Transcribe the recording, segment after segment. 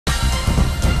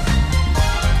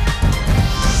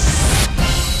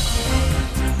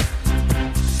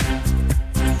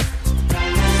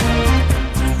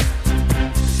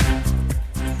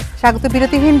স্বাগত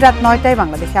বিরতিহীন রাত ৯টায়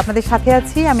বাংলাদেশে আপনাদের সাথে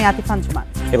আছি আমি আতিফ আঞ্জুমান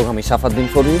এবং আমি সাফাদ্দিন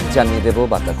ফরিদ। জানিয়ে দেব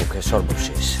বার্তাকক্ষের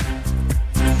সর্বশেষ।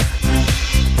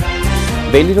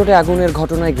 বেইলি রোডে আগুনের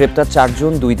ঘটনায় গ্রেপ্তার ৪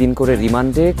 জন, 2 দিন করে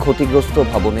রিমান্ডে। ক্ষতিগ্রস্ত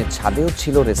ভবনের ছাদেও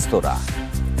ছিল রেস্তোরাঁ।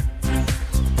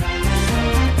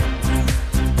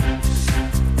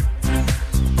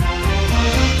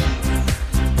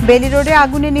 বেইলি রোডে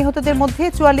আগুনে নিহতদের মধ্যে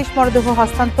 ৪৪ মরদেহ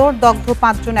হস্তান্তর, দগ্ধ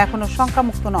 ৫ জন এখনো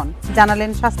শঙ্কামুক্ত নন,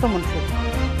 জানালেন স্বাস্থ্যমন্ত্রী।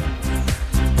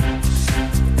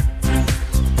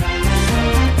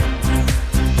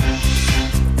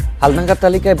 হালনাগাদ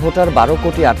তালিকায় ভোটার ১২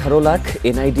 কোটি ১৮ লাখ।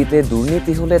 এনআইডিতে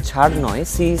দুর্নীতি হলে ছাড় নয়,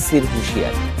 সিইসির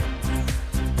হুঁশিয়ারি।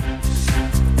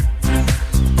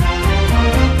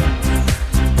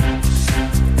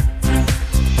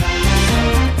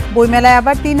 বইমেলায়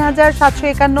আবার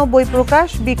 ৩,৭৫১ বই প্রকাশ,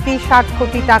 বিক্রি ৬০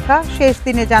 কোটি টাকা। শেষ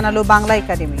দিনে জানালো বাংলা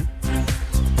একাডেমি।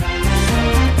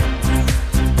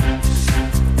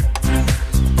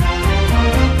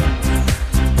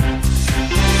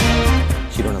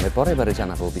 শিরোনামের পর এবারে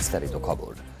জানাবো বিস্তারিত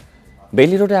খবর।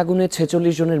 বেইলি রোডে আগুনে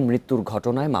 ৪৬ জনের মৃত্যুর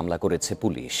ঘটনায় মামলা করেছে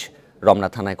পুলিশ। রমনা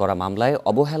থানায় করা মামলায়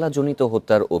অবহেলাজনিত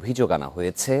হত্যার অভিযোগ আনা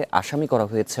হয়েছে, আসামি করা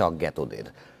হয়েছে অজ্ঞাতদের।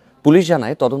 পুলিশ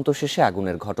জানায় তদন্ত শেষে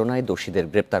আগুনের ঘটনায় দোষীদের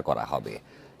গ্রেপ্তার করা হবে।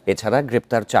 এছাড়া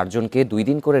গ্রেপ্তার ৪ জনকে 2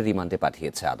 দিন করে রিমান্ডে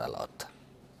পাঠিয়েছে আদালত।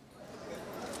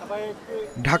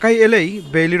 ঢাকায় এলেই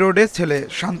বেইলি রোডে ছেলে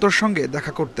শান্তর সঙ্গে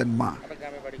দেখা করতেন মা।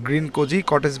 গ্রিন কোজি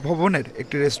কটেজ ভবনের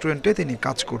একটি রেস্টুরেন্টে তিনি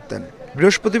কাজ করতেন।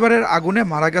 বৃহস্পতিবারের আগুনে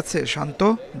মারা গেছে শান্ত,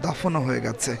 দাফনও হয়ে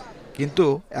গেছে, কিন্তু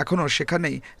এখনো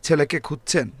সেখানেই ছেলেকে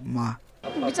খুঁজছেন মা।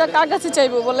 বিচার কার কাছে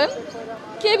চাইবো বলেন?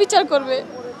 কে বিচার করবে?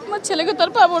 আমার ছেলেকে তো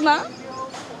আর পাবো না।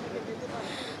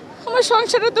 আমার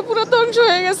সংসারে তো পুরো ধ্বংস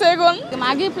হয়ে গেছে। এখন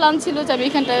আগে প্ল্যান ছিল যে আমি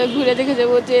এখানটায় ঘুরে দেখে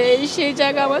যাবো যে এই সেই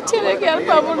জায়গা, আমার ছেলেকে আর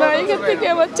পাবো না। এখান থেকে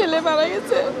আমার ছেলে মারা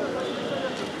গেছে,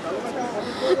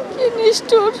 কি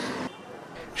নিষ্ঠুর।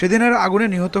 সেদিনের আগুনে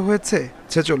নিহত হয়েছে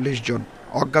 ৪৬ জন।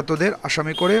 অজ্ঞাতদের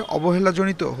আসামি করে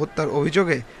অবহেলাজনিত হত্যার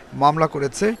অভিযোগে মামলা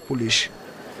করেছে পুলিশ।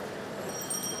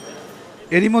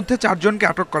 এরই মধ্যে ৪ জনকে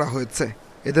আটক করা হয়েছে।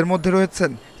 এদের মধ্যে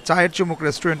রয়েছেন চায়ের চুমুক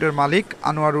রেস্টুরেন্টের মালিক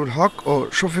আনোয়ারুল হক ও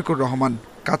শফিকুর রহমান,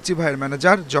 কাচ্চি ভাইয়ের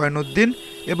ম্যানেজার জয়নুদ্দিন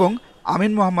এবং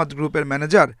আমিন মোহাম্মদ গ্রুপের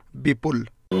ম্যানেজার বিপুল।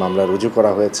 মামলা রুজু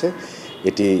করা হয়েছে,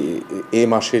 এটি এই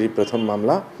মাসেরই প্রথম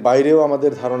মামলা। বাইরেও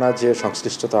আমাদের ধারণা যে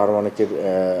সংশ্লিষ্টতা আরও অনেকের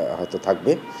হয়তো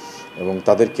থাকবে এবং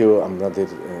তাদেরকেও আমাদের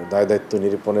দায় দায়িত্ব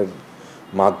নিরূপণের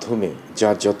মাধ্যমে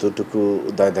যার যতটুকু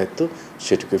দায় দায়িত্ব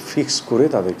সেটুকু ফিক্স করে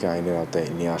তাদেরকে আইনের আওতায়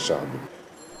নিয়ে আসা হবে।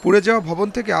 পুড়ে যাওয়া ভবন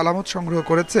থেকে আলামত সংগ্রহ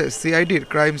করেছে সিআইডির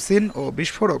ক্রাইম সিন ও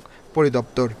বিস্ফোরক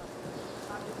পরিদপ্তর।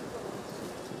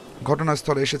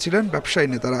 ঘটনাস্থলে এসেছিলেন ব্যবসায়ী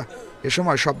নেতারা। এ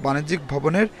সময় সব বাণিজ্যিক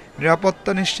ভবনের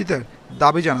নিরাপত্তা নিশ্চিতের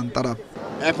দাবি জানান তারা।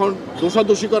 এখন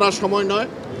দোষাদোষী করার সময় নয়।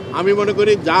 আমি মনে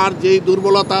করি যার যেই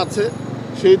দুর্বলতা আছে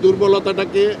সেই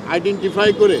দুর্বলতাটাকে আইডেন্টিফাই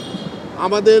করে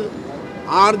আমাদের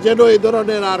আর যেন এই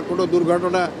ধরনের আর কোনো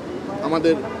দুর্ঘটনা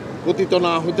আমাদের পতিত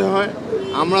না হতে হয়,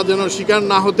 আমরা যেন শিকার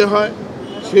না হতে হয়,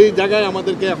 সেই জায়গায়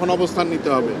আমাদেরকে এখন অবস্থান নিতে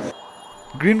হবে।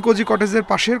 গ্রিন কোজি কটেজের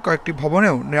পাশের কয়েকটি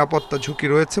ভবনেও নিরাপত্তা ঝুঁকি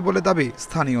রয়েছে বলে দাবি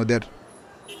স্থানীয়দের।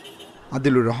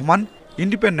 Adilur Rahman,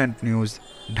 independent news,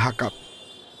 Dhaka.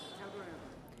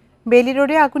 Bailey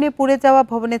রোডে আগুনে পুড়ে যাওয়া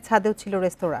ভবনের ছাদেও ছিল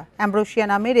রেস্তোরাঁ। অ্যাম্ব্রোসিয়া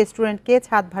নামে রেস্টুরেন্টকে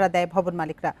ছাদ ভাড়া দেয় ভবন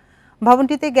মালিকরা।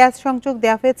 ভবনটিতে গ্যাস সংযোগ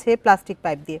দেওয়া হয়েছে প্লাস্টিক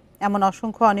পাইপ দিয়ে। এমন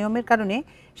অসংখ্য অনিয়মের কারণে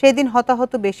সেই দিন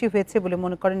হতাহত বেশি হয়েছে বলে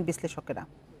মনে করেন বিশ্লেষকেরা।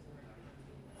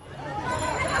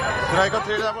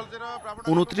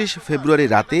 ২৯ ফেব্রুয়ারি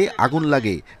রাতে আগুন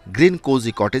লাগে গ্রিন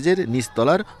কোজি কটেজের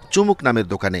নিচতলার চুমুক নামের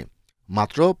দোকানে।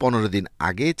 মাত্র ১৫ দিন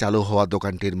আগে চালু হওয়া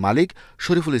দোকানটির মালিক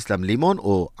শরীফুল ইসলাম লিমন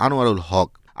ও আনোয়ারুল হক।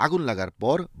 আগুন লাগার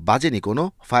পর বাজেনি কোনো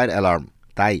ফায়ার অ্যালার্ম,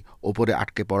 তাই ওপরে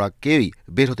আটকে পড়া কেউই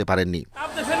বের হতে পারেননি।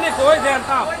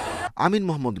 আমিন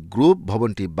মোহাম্মদ গ্রুপ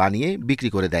ভবনটি বানিয়ে বিক্রি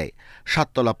করে দেয়। ৭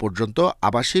 তলা পর্যন্ত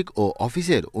আবাসিক ও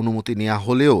অফিসের অনুমতি নেওয়া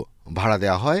হলেও ভাড়া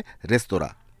দেওয়া হয়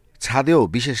রেস্তোরাঁ। ছাদেও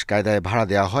বিশেষ কায়দায় ভাড়া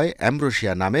দেওয়া হয়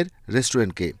অ্যাম্ব্রোসিয়া নামের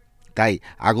রেস্টুরেন্টকে। তাই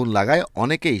আগুন লাগায়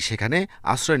অনেকেই সেখানে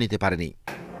আশ্রয় নিতে পারেনি।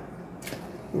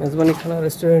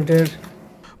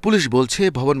 পুলিশ বলছে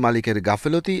ভবন মালিকের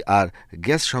গাফেলতি আর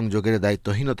গ্যাস সংযোগের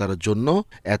দায়িত্বহীনতার জন্য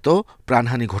এত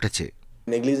প্রাণহানি ঘটেছে।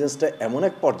 নেগলিজেন্সটা এমন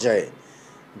এক পর্যায়ে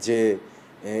যে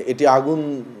এটি আগুন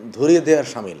ধরিয়ে দেওয়ার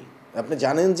শামিল। আপনি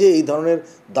জানেন যে এই ধরনের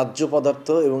দাহ্য পদার্থ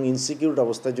এবং ইনসিকিউর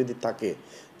অবস্থায় যদি থাকে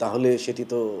তাহলে সেটি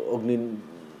তো অগ্নি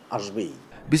আসবেই।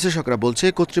 বিশেষজ্ঞরা বলছে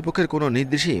কর্তৃপক্ষের কোনো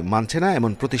নির্দেশই মানছে না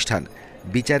এমন প্রতিষ্ঠান।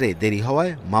 বিচারে দেরি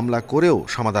হওয়ায় মামলা করেও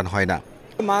সমাধান হয় না।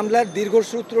 মামলার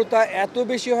দীর্ঘসূত্রতা এত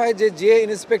বেশি হয় যে যে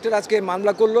ইন্সপেক্টর আজকে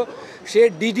মামলা করলো সে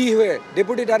ডিডি হয়ে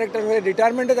ডেপুটি ডাইরেক্টর হয়ে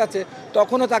রিটায়ারমেন্টে যাচ্ছে,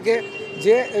 তখনও তাকে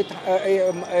যে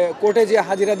কোর্টে যে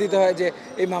হাজিরা দিতে হয় যে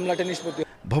এই মামলাটা নিষ্পত্তি।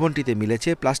 ভবনটিতে মিলেছে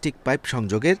প্লাস্টিক পাইপ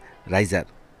সংযোগের রাইজার।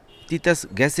 তিতাস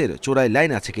গ্যাসের চোরাই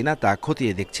লাইন আছে কিনা তা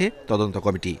খতিয়ে দেখছে তদন্ত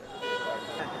committee.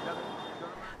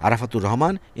 Arafatur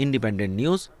Rahman, independent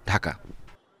news, Dhaka.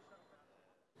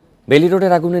 Bailey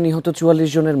রোডের আগুনে নিহত ৪৪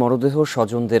 জনের মরদেহ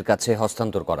স্বজনদের কাছে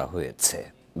হস্তান্তর করা হয়েছে।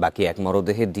 বাকি এক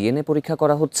মরদেহের ডিএনএ পরীক্ষা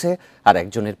করা হচ্ছে, আর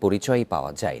একজনের পরিচয়ই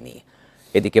পাওয়া যায়নি।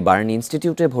 এদিকে বার্ন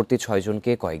ইনস্টিটিউটে ভর্তি ৬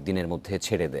 জনকে কয়েকদিনের মধ্যে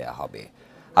ছেড়ে দেয়া হবে।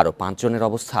 আরও ৫ জনের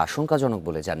অবস্থা আশঙ্কাজনক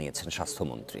বলে জানিয়েছেন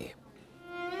স্বাস্থ্যমন্ত্রী।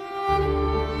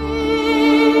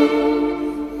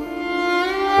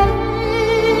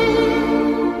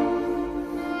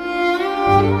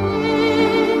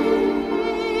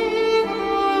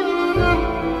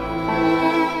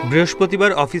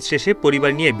 বৃহস্পতিবার অফিস শেষে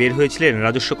পরিবার নিয়ে বের হয়েছিলেন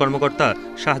রাজস্ব কর্মকর্তা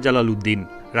শাহজালাল উদ্দিন।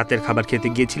 রাতের খাবার খেতে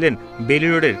গিয়েছিলেন বেইলি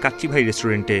রোডের কাচ্চিভাই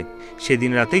রেস্টুরেন্টে।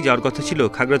 সেদিন রাতেই যাওয়ার কথা ছিল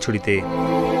খাগড়াছড়িতে,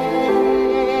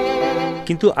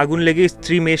 কিন্তু আগুন লেগে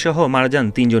স্ত্রী মেয়ে সহ মারা যান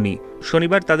 ৩ জনই।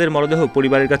 শনিবার তাদের মরদেহ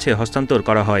পরিবারের কাছে হস্তান্তর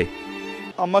করা হয়।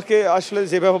 আমাকে আসলে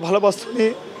যেভাবে ভালোবাসতেনি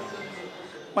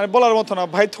মানে বলার মতো না।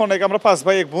 ভাই তো অনেক, আমরা 5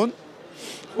 ভাই 1 বোন।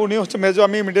 উনি হচ্ছে মেজো,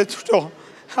 আমি ইমিডিয়েট ছোট।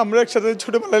 আমরা একসাথে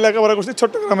ছোটবেলায় লেখাপড়া করছি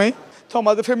চট্টগ্রামে। তো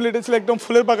আমাদের ফ্যামিলিটা ছিল একদম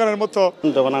ফুলের বাগানের মতো।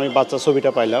 যখন আমি বাচ্চা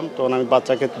ছবিটা পাইলাম তখন আমি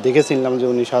বাচ্চাকে দেখে চিনলাম যে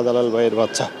উনি শাহজালাল ভাইয়ের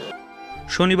বাচ্চা।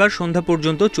 শনিবার সন্ধ্যা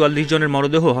পর্যন্ত ৪৪ জনের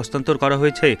মরদেহ হস্তান্তর করা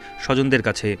হয়েছে স্বজনদের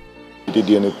কাছে।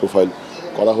 ডিএনএ প্রোফাইল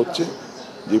করা হচ্ছে।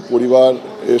 যে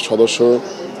পরিবারের সদস্য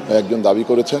একজন দাবি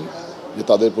করেছেন যে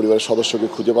তাদের পরিবারের সদস্যকে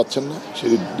খুঁজে পাচ্ছেন না,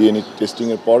 সেই ডিএনএ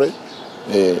টেস্টিংয়ের পরে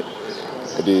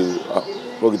এটি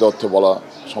প্রকৃত অর্থে বলা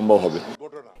সম্ভব হবে।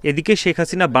 এদিকে শেখ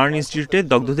হাসিনা বার্ন ইনস্টিটিউটে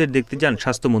দগ্ধদের দেখতে যান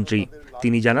স্বাস্থ্যমন্ত্রী।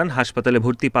 তিনি জানান, হাসপাতালে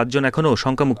ভর্তি ৫ জন এখনও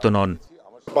শঙ্কামুক্ত নন।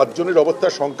 ৫ জনের অবস্থা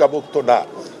শঙ্কামুক্ত না,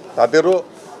 তাদেরও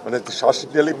মানে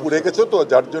শ্বাসনালী পুড়ে গেছে, তো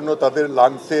যার জন্য তাদের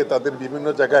লাংসে তাদের বিভিন্ন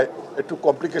জায়গায় একটু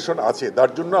কমপ্লিকেশন আছে, তার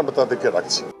জন্য আমরা তাদেরকে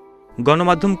রাখছি।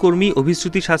 গণমাধ্যম কর্মী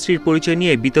অভিশ্রুতি শাস্ত্রীর পরিচয়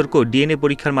নিয়ে বিতর্ক ডিএনএ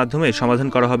পরীক্ষার মাধ্যমে সমাধান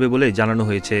করা হবে বলে জানানো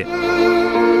হয়েছে।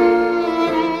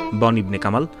 বন ইবনে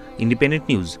কামাল, ইন্ডিপেন্ডেন্ট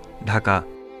নিউজ, ঢাকা।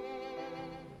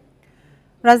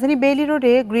 রাজধানী বেইলি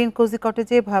রোডে গ্রিন কোজি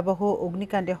কটেজে ভয়াবহ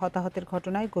অগ্নিকাণ্ডে হতাহতের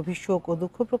ঘটনায় গভীর শোক ও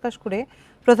দুঃখ প্রকাশ করে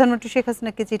প্রধানমন্ত্রী শেখ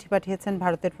হাসিনাকে চিঠি পাঠিয়েছেন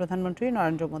ভারতের প্রধানমন্ত্রী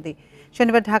নরেন্দ্র মোদী।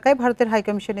 শনিবার ঢাকায় ভারতের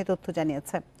হাইকমিশন এ তথ্য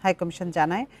জানিয়েছে। হাইকমিশন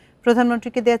জানায়,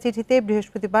 প্রধানমন্ত্রীকে দেয়া চিঠিতে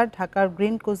বৃহস্পতিবার ঢাকার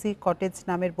গ্রিন কোজি কটেজ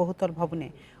নামের বহুতল ভবনে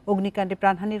অগ্নিকাণ্ডে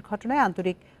প্রাণহানির ঘটনায়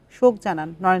আন্তরিক শোক জানান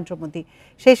নরেন্দ্র মোদী।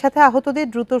 সেই সাথে আহতদের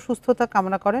দ্রুত সুস্থতা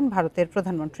কামনা করেন ভারতের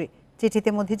প্রধানমন্ত্রী। চিঠিতে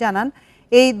মোদী জানান,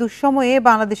 এই দুঃসময়ে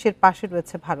বাংলাদেশের পাশে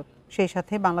রয়েছে ভারত। সেই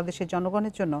সাথে বাংলাদেশের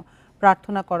জনগণের জন্য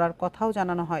প্রার্থনা করার কথাও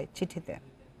জানানো হয় চিঠিতে।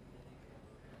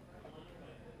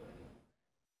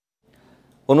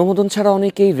 অনুমোদন ছাড়া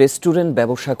অনেকেই রেস্টুরেন্ট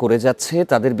ব্যবসা করে যাচ্ছে।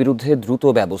 তাদের বিরুদ্ধে দ্রুত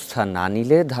ব্যবস্থা না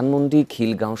নিলে ধানমন্ডি,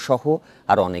 খিলগাঁও সহ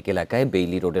আর অনেক এলাকায়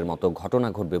বেইলি রোডের মতো ঘটনা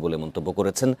ঘটবে বলে মন্তব্য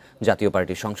করেছেন জাতীয়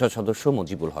পার্টির সংসদ সদস্য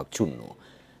মুজিবুল হক চুন্নু।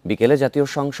 বিকেলে জাতীয়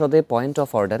সংসদে পয়েন্ট অফ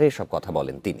অর্ডারে এসব কথা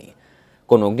বলেন তিনি।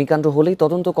 কোন অগ্নিকাণ্ড হলেই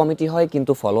তদন্ত কমিটি হয়,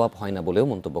 কিন্তু ফলো আপ হয় না বলেও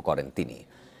মন্তব্য করেন তিনি।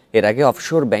 এর আগে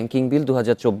অফশোর ব্যাংকিং বিল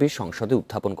 ২০২৪ সংসদে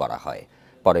উত্থাপন করা হয়।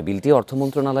 পরে বিলটি অর্থ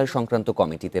মন্ত্রণালয় সংক্রান্ত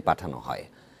কমিটিতে পাঠানো হয়।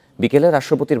 বিকেলে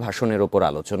রাষ্ট্রপতির ভাষণের ওপর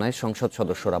আলোচনায় সংসদ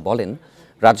সদস্যরা বলেন,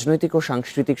 রাজনৈতিক ও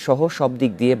সাংস্কৃতিক সহ সব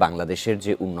দিক দিয়ে বাংলাদেশের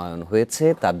যে উন্নয়ন হয়েছে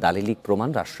তার দালিলিক প্রমাণ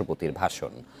রাষ্ট্রপতির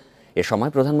ভাষণ। এ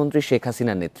সময় প্রধানমন্ত্রী শেখ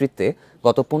হাসিনার নেতৃত্বে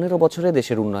গত ১৫ বছরে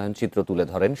দেশের উন্নয়ন চিত্র তুলে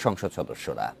ধরেন সংসদ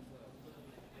সদস্যরা।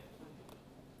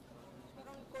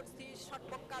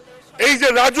 এই যে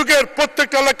রাজুকের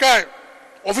প্রত্যেকটা এলাকায়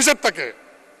অফিসার থাকে,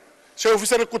 সেই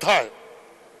অফিসারের কোথায়?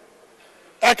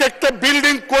 এক একটা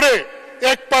বিল্ডিং করে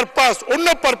এক পারপাস অন্য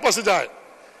পারপাসে যায়।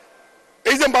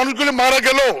 এই যে মানুষগুলো মারা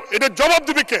গেল, এটা জবাব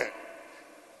দিবে কে?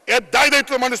 এর দায়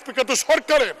দায়িত্ব মানুষ তো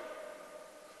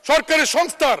সরকারের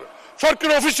সংস্থার,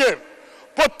 সরকারি অফিসের।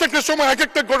 প্রত্যেকটা সময় এক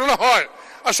একটা ঘটনা হয়,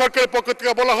 আর সরকারের পক্ষ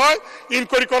থেকে বলা হয়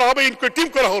ইনকোয়ারি করা হবে, ইনকোয়ারি টিম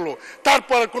করা হলো,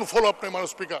 তারপর কোন ফলো আপ নেই। মানুষ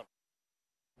স্পিকার,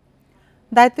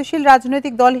 দায়িত্বশীল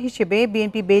রাজনৈতিক দল হিসেবে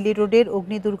বিএনপি বেইলি রোডের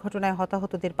অগ্নি দুর্ঘটনায়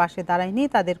হতাহতদের পাশে দাঁড়ায়নি,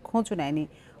 তাদের খোঁজও নেয়নি,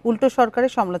 উল্টো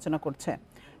সরকারের সমালোচনা করছে।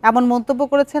 এমন মন্তব্য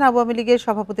করেছেন আওয়ামী লীগের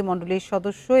সভাপতি মণ্ডলীর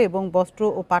সদস্য এবং বস্ত্র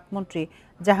ও পাটমন্ত্রী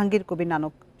জাহাঙ্গীর কবির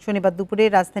নানক। শনিবার দুপুরে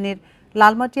রাজধানীর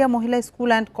লালমাটিয়া মহিলা স্কুল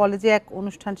অ্যান্ড কলেজে এক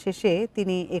অনুষ্ঠান শেষে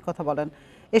তিনি এই কথা বলেন।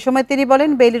 এ সময় তিনি বলেন,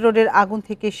 বেইলি রোডের আগুন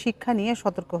থেকে শিক্ষা নিয়ে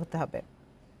সতর্ক হতে হবে।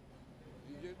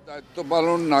 দায়িত্ব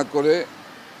পালন না করে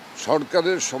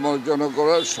সরকারের সমালোচনা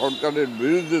করা, সরকারের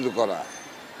বিরোধিতা করা,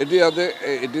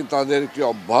 এটি তাদের একটি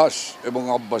অভ্যাস এবং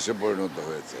অভ্যাসে পরিণত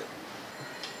হয়েছে।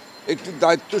 একটি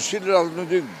দায়িত্বশীল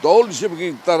রাজনৈতিক দল হিসেবে কি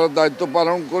তারা দায়িত্ব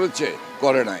পালন করেছে?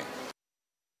 করে নাই।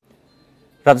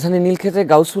 রাজধানী নীলক্ষেতে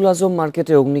গাউসুল আজম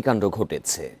মার্কেটে অগ্নিকাণ্ড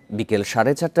ঘটেছে। বিকেল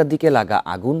 4:30টার দিকে লাগা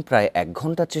আগুন প্রায় 1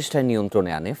 ঘন্টার চেষ্টায়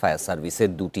নিয়ন্ত্রণে আনে ফায়ার সার্ভিসের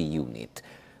 2টি ইউনিট।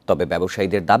 তবে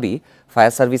ব্যবসায়ীদের দাবি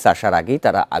ফায়ার সার্ভিস আসার আগেই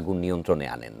তারা আগুন নিয়ন্ত্রণে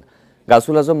আনেন।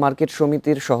 গাউসুল আজম মার্কেট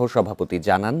সমিতির সহসভাপতি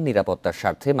জানান, নিরাপত্তার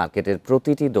স্বার্থে মার্কেটের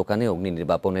প্রতিটি দোকানে অগ্নি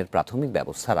নির্বাপনের প্রাথমিক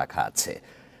ব্যবস্থা রাখা আছে।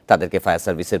 তাদেরকে ফায়ার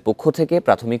সার্ভিসের পক্ষ থেকে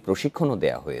প্রাথমিক প্রশিক্ষণও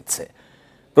দেওয়া হয়েছে।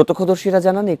 প্রত্যক্ষদর্শীরা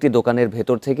জানান, একটি দোকানের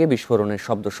ভেতর থেকে বিস্ফোরণের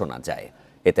শব্দ শোনা যায়।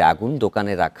 এতে আগুন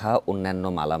দোকানে রাখা অন্যান্য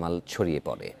মালামাল ছড়িয়ে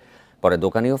পড়ে। পরে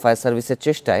দোকানি ও ফায়ার সার্ভিসের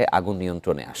চেষ্টায় আগুন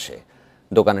নিয়ন্ত্রণে আসে।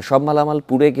 দোকানে সব মালামাল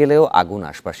পুড়ে গেলেও আগুন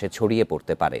আশপাশে ছড়িয়ে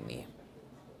পড়তে পারেনি।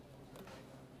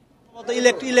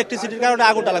 ইলেকট্রিসিটির কারণে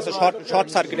আগুনটা লাগছে, শর্ট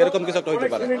সার্কিট এরকম কিছু একটা হতে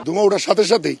পারে। ধোঁয়া ওঠার সাথে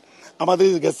সাথেই আমাদের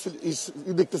গ্যাস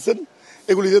দেখতেছেন,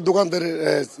 এগুলি যে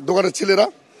দোকানের ছেলেরা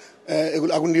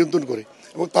এগুলো আগুন নিয়ন্ত্রণ করে,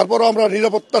 এবং তারপরও আমরা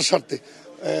নিরাপত্তার স্বার্থে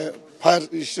ফায়ার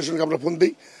স্টেশনকে আমরা ফোন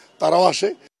দিই, তারাও আসে।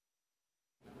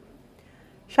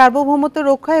 সার্বভৌমত্ব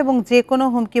রক্ষা এবং যে কোনো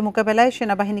হুমকি মোকাবেলায়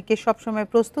সেনাবাহিনীকে সবসময়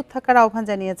প্রস্তুত থাকার আহ্বান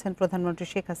জানিয়েছেন প্রধানমন্ত্রী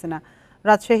শেখ হাসিনা।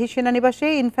 রাজশাহী সেনানিবাসে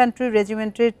ইনফ্যান্ট্রি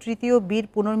রেজিমেন্টের ৩য় বীর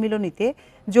পুনর্মিলনীতে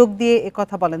যোগ দিয়ে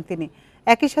একথা বলেন তিনি।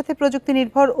 একই সাথে প্রযুক্তি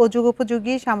নির্ভর ও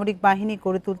যুগোপযোগী সামরিক বাহিনী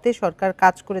গড়ে তুলতে সরকার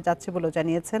কাজ করে যাচ্ছে বলেও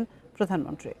জানিয়েছেন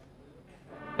প্রধানমন্ত্রী।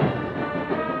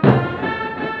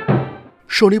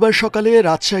 শনিবার সকালে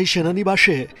রাজশাহী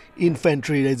সেনানিবাসে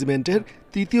ইনফ্যান্ট্রি রেজিমেন্টের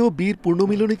 ৩য় বীর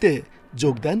পুনর্মিলনীতে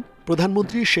যোগ দেন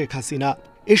প্রধানমন্ত্রী শেখ হাসিনা।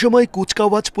 এ সময়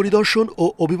কুচকাওয়াজ পরিদর্শন ও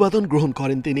অভিবাদন গ্রহণ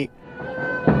করেন তিনি।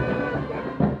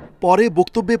 পরে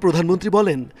বক্তব্যে প্রধানমন্ত্রী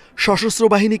বলেন, সশস্ত্র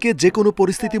বাহিনীকে যে কোনো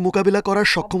পরিস্থিতি মোকাবিলা করার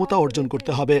সক্ষমতা অর্জন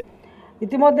করতে হবে।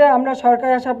 ইতিমধ্যে আমরা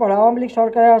সরকারে আসার পর, আওয়ামী লীগ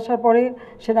সরকারে আসার পরে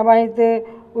সেনাবাহিনীতে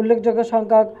উল্লেখযোগ্য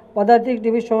সংখ্যক পদাতিক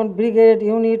ডিভিশন, ব্রিগেড,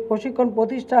 ইউনিট, প্রশিক্ষণ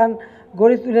প্রতিষ্ঠান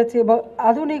গড়ে তুলেছি এবং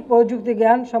আধুনিক প্রযুক্তি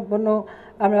জ্ঞান সম্পন্ন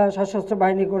আমরা সশস্ত্র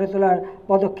বাহিনী গড়ে তোলার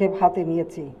পদক্ষেপ হাতে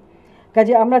নিয়েছি।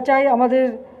 কাজে আমরা চাই আমাদের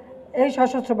এই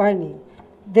সশস্ত্র বাহিনী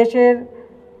দেশের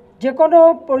যে কোনো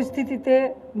পরিস্থিতিতে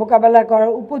মোকাবেলা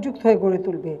করার উপযুক্ত হয়ে গড়ে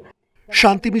তুলবে।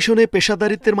 শান্তি মিশনে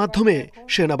পেশাদারিত্বের মাধ্যমে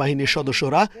সেনাবাহিনীর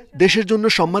সদস্যরা দেশের জন্য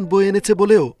সম্মান বয়ে এনেছে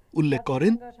বলেও উল্লেখ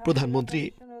করেন প্রধানমন্ত্রী।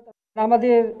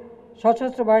 আমাদের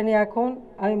সশস্ত্র বাহিনী এখন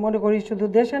আমি মনে করি শুধু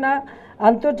দেশে না,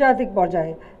 আন্তর্জাতিক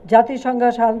পর্যায়ে জাতিসংঘ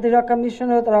শান্তিরক্ষা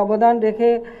মিশনেও তারা অবদান রেখে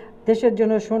দেশের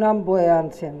জন্য সুনাম বয়ে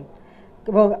আনছেন।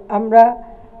 এবং আমরা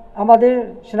আমাদের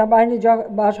সেনাবাহিনী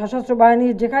বা সশস্ত্র বাহিনী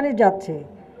যেখানে যাচ্ছে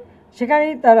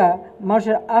সেখানেই তারা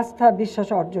মানুষের আস্থা বিশ্বাস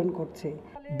অর্জন করছে।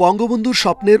 বঙ্গবন্ধুর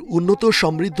স্বপ্নের উন্নত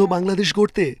সমৃদ্ধ বাংলাদেশ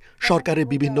গড়তে সরকারের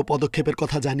বিভিন্ন পদক্ষেপের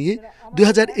কথা জানিয়ে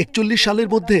 ২০৪১ সালের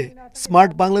মধ্যে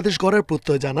স্মার্ট বাংলাদেশ গড়ার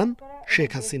প্রত্যয় জানান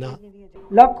শেখ হাসিনা।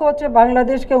 লক্ষ্য হচ্ছে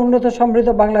বাংলাদেশকে উন্নত সমৃদ্ধ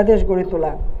বাংলাদেশ গড়ে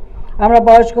তোলা। আমরা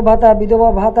বয়স্ক ভাতা, বিধবা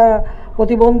ভাতা,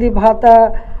 প্রতিবন্ধী ভাতা,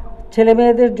 ছেলে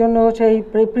মেয়েদের জন্য সেই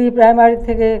প্রি প্রাইমারি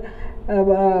থেকে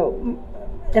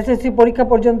এসএসসি পরীক্ষা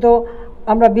পর্যন্ত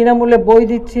আমরা বিনামূল্যে বই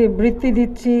দিচ্ছি, বৃত্তি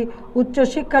দিচ্ছি,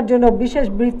 উচ্চশিক্ষার জন্য বিশেষ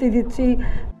বৃত্তি দিচ্ছি।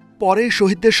 পরে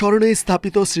শহীদদের স্মরণে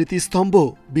স্থাপিত স্মৃতিস্তম্ভ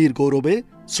বীর গৌরবে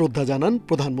শ্রদ্ধা জানান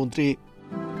প্রধানমন্ত্রী।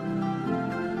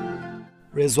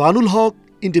 রেজওয়ানুল হক,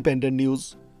 ইন্ডিপেন্ডেন্ট নিউজ।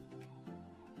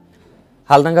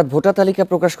 হালনাগাদ ভোটার তালিকা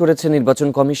প্রকাশ করেছে নির্বাচন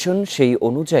কমিশন। সেই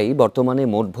অনুযায়ী বর্তমানে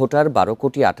মোট ভোটার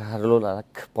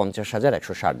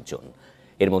 12,18,50,160 জন।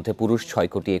 এর মধ্যে পুরুষ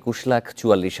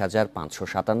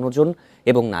 6,21,44,557 জন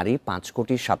এবং নারী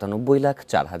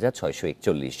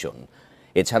 5,97,04,641 জন।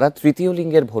 এছাড়া তৃতীয়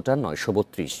লিঙ্গের ভোটার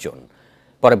 932 জন।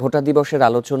 পরে ভোটার দিবসের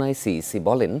আলোচনায় সিইসি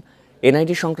বলেন,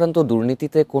 এনআইডি সংক্রান্ত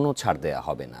দুর্নীতিতে কোনো ছাড় দেয়া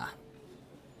হবে না।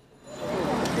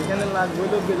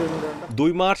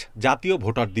 2 মার্চ জাতীয়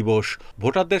ভোটার দিবস।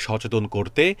 ভোটারদের সচেতন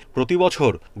করতে প্রতি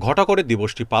বছর ঘটা করে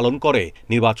দিবসটি পালন করে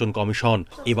নির্বাচন কমিশন।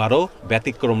 এবারও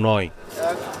ব্যতিক্রম নয়।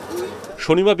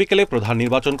 শনিবার বিকেলে প্রধান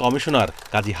নির্বাচন কমিশনার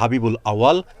কাজী হাবিবুল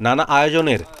আওয়াল নানা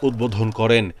আয়োজনের উদ্বোধন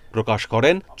করেন, প্রকাশ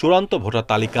করেন চূড়ান্ত ভোটার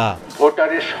তালিকা।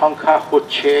 ভোটারের সংখ্যা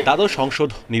হচ্ছে দ্বাদশ সংসদ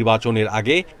নির্বাচনের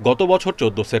আগে গত বছর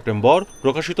 14 সেপ্টেম্বর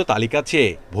প্রকাশিত তালিকা চেয়ে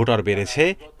ভোটার বেড়েছে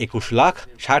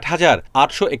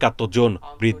 21,60,871 জন।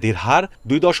 বৃদ্ধির হার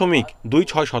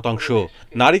 2.26%।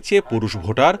 নারী চেয়ে পুরুষ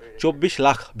ভোটার 24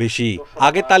 লাখ বেশি।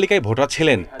 আগের তালিকায় ভোটার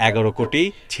ছিলেন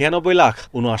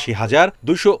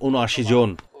 11,96,79,279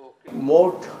 জন।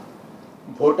 মোট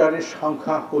ভোটারের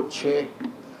সংখ্যা হচ্ছে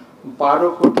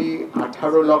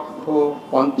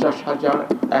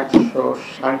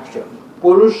 12,18,50,160 জন।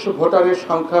 পুরুষ ভোটারের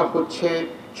সংখ্যা হচ্ছে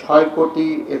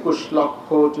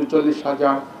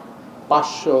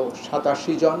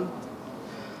 6,21,44,587 জন।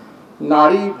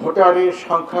 নারী ভোটারের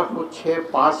সংখ্যা হচ্ছে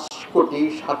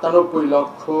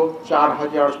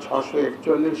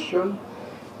 5,97,04,641 জন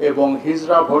এবং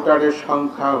হিজড়া ভোটারের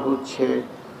সংখ্যা হচ্ছে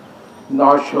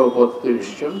 932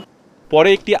 জন। পরে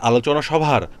একটি আলোচনা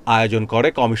সভার আয়োজন করে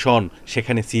কমিশন।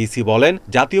 সেখানে সিইসি বলেন,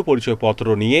 জাতীয় পরিচয়পত্র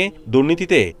নিয়ে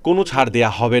দুর্নীতিতে কোনো ছাড়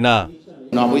দেয়া হবে না।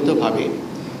 অবৈধভাবে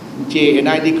যে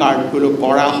এনআইডি কার্ডগুলো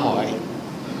করা হয়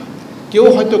কেউ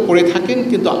হয়তো করে থাকেন,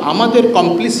 কিন্তু আমাদের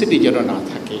কমপ্লিসিটি যেন না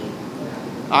থাকে।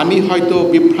 আমি হয়তো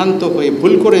বিভ্রান্ত হয়ে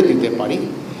ভুল করে দিতে পারি,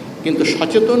 কিন্তু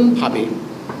সচেতনভাবে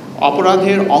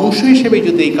অপরাধের অংশ হিসেবে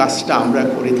যদি এই কাজটা আমরা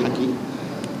করে থাকি,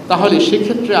 তাহলে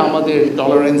সেক্ষেত্রে আমাদের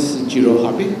টলারেন্স জিরো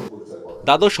হবে।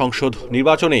 দ্বাদশ সংসদ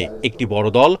নির্বাচনে একটি বড়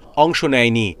দল অংশ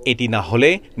নেয়নি। এটি না হলে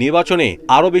নির্বাচনে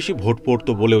আরও বেশি ভোট পড়ত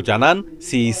বলেও জানান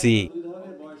CEC.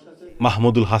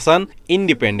 Mahmudul Hasan,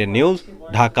 independent news,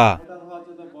 Dhaka.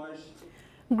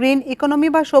 Green economy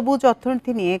বা সবুজ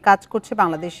অর্থনীতি নিয়ে কাজ করছে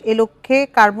বাংলাদেশ। এ লক্ষ্যে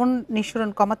কার্বন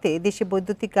নিঃসরণ কমাতে দেশে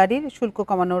বৈদ্যুতিক গাড়ির শুল্ক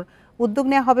কমানোর উদ্যোগ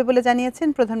নেওয়া হবে বলে জানিয়েছেন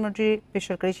প্রধানমন্ত্রীর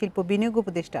বেসরকারি শিল্প বিনিয়োগ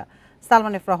উপদেষ্টা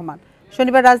সালমান এফ রহমান।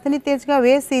 শনিবার রাজধানীর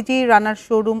তেজগাঁওয়ে সিজি রানার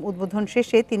শোরুম উদ্বোধন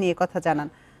শেষে তিনি একথা জানান।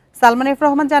 সালমান এফ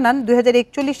রহমান জানান,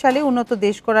 2041 সালে উন্নত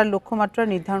দেশ করার লক্ষ্যমাত্রা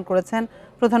নির্ধারণ করেছেন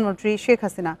প্রধানমন্ত্রী শেখ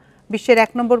হাসিনা। বিশ্বের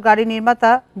 1 নম্বর গাড়ি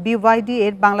নির্মাতা বিওয়াইডি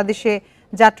এর বাংলাদেশে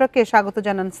যাত্রাকে স্বাগত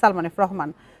জানান সালমান এফ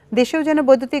রহমান। দেশেও যেন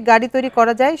বৈদ্যুতিক গাড়ি তৈরি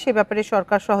করা যায় সে ব্যাপারে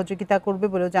সরকার সহযোগিতা করবে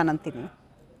বলেও জানান তিনি।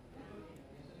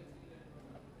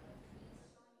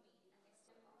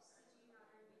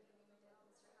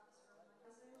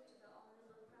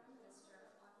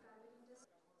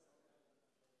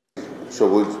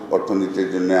 সবুজ অর্থনীতির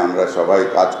জন্য আমরা সবাই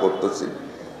কাজ করতেছি,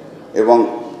 এবং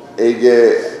এই যে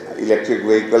ইলেকট্রিক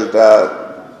ভেহিকলটা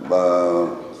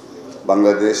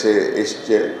বাংলাদেশে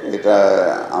এসছে, এটা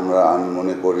আমি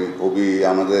মনে করি খুবই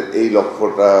আমাদের এই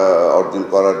লক্ষ্যটা অর্জন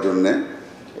করার জন্যে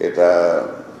এটা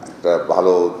একটা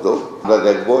ভালো উদ্যোগ। আমরা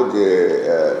দেখব যে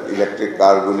ইলেকট্রিক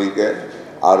কারগুলিকে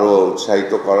আরও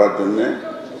উৎসাহিত করার জন্যে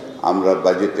আমরা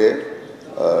বাজেটে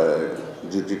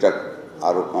জুটিটা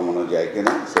আরও কমানো যায়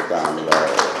কিনা সেটা আমরা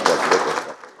দেখব।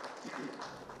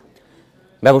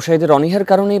 ব্যবসায়ীদের অনীহার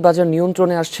কারণেই বাজার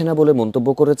নিয়ন্ত্রণে আসছে না বলে মন্তব্য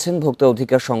করেছেন ভোক্তা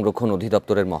অধিকার সংরক্ষণ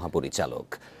অধিদপ্তরের মহাপরিচালক।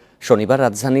 শনিবার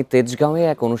রাজধানীর তেজগাঁওয়ে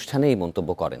এক অনুষ্ঠানে এই মন্তব্য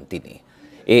করেন তিনি।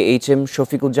 AHM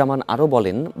শফিকুজ্জামান আরও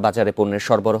বলেন, বাজারে পণ্যের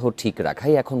সরবরাহ ঠিক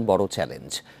রাখাই এখন বড়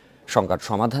চ্যালেঞ্জ। সংকট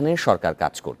সমাধানে সরকার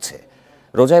কাজ করছে।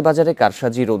 রোজায় বাজারে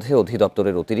কারসাজি রোধে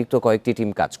অধিদপ্তরের অতিরিক্ত কয়েকটি টিম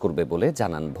কাজ করবে বলে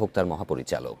জানান ভোক্তার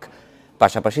মহাপরিচালক।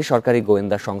 পাশাপাশি সরকারি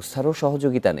গোয়েন্দা সংস্থারও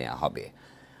সহযোগিতা নেওয়া হবে।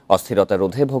 অস্থিরতা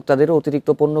রোধে ভোক্তাদেরও অতিরিক্ত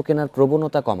পণ্য কেনার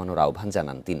প্রবণতা কমানোর আহ্বান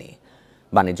জানান তিনি।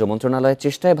 বাণিজ্য মন্ত্রণালয়ের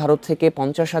চেষ্টায় ভারত থেকে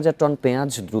 50,000 টন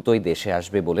পেঁয়াজ দ্রুতই দেশে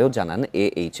আসবে বলেও জানান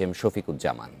AHM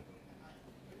শফিকুজ্জামান।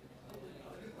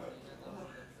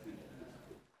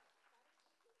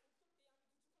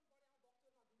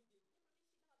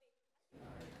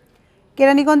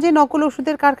 কেরানীগঞ্জে নকল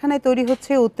ওষুধের কারখানায় তৈরি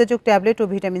হচ্ছে উত্তেজক ট্যাবলেট ও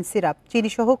ভিটামিন সিরাপ।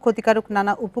 চিনিসহ ক্ষতিকারক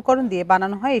নানা উপকরণ দিয়ে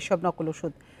বানানো হয় এসব নকল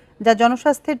ওষুধ, যা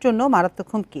জনস্বাস্থ্যের জন্য মারাত্মক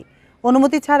হুমকি।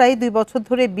 অনুমতি ছাড়াই 2 বছর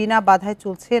ধরে বিনা বাধায়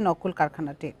চলছে নকল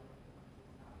কারখানাটি।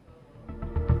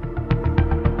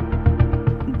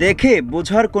 দেখে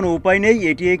বোঝার কোনো উপায় নেই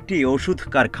এটি একটি ওষুধ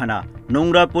কারখানা।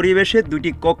 নোংরা পরিবেশে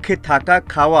 2টি কক্ষে থাকা,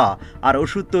 খাওয়া আর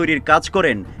ওষুধ তৈরির কাজ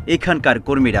করেন এখানকার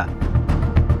কর্মীরা।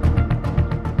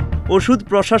 ওষুধ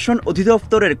প্রশাসন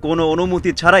অধিদপ্তরের কোনো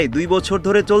অনুমতি ছাড়াই 2 বছর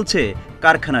ধরে চলছে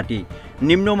কারখানাটি।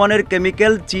 নিম্নমানের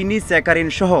কেমিক্যাল, চিনি, স্যাকারিন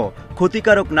সহ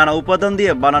ক্ষতিকারক নানা উপাদান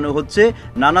দিয়ে বানানো হচ্ছে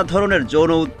নানা ধরনের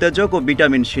যৌন উত্তেজক ও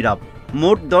ভিটামিন সিরাপ।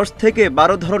 মোট 10 থেকে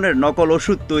 12 ধরনের নকল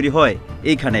ওষুধ তৈরি হয়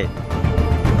এইখানে।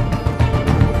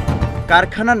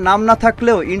 কারখানার নাম না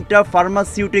থাকলেও ইন্টার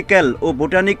ফার্মাসিউটিক্যাল ও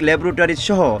বোটানিক ল্যাবরেটরি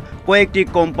সহ কয়েকটি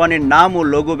কোম্পানির নাম ও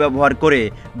লোগো ব্যবহার করে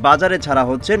বাজারে ছাড়া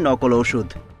হচ্ছে নকল ওষুধ।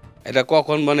 এটা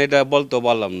কখন এটা বলতে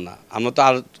পারলাম না, আমরা তো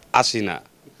আর আসি না।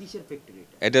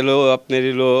 এটা হলো আপনার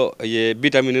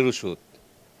ভিটামিনের ওষুধ,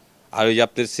 আর ওই যে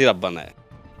আপনার সিরাপ বানায়।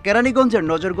 কেরানীগঞ্জের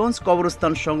নজরগঞ্জ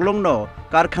কবরস্থান সংলগ্ন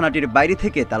কারখানাটির বাইরে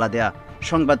থেকে তালা দেয়া।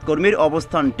 সংবাদকর্মীর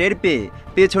অবস্থান টের পেয়ে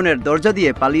পেছনের দরজা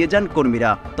দিয়ে পালিয়ে যান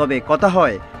কর্মীরা। তবে কথা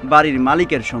হয় বাড়ির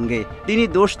মালিকের সঙ্গে, তিনি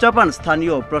দোষ চাপান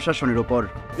স্থানীয় প্রশাসনের উপর।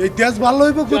 এই দেশ ভালো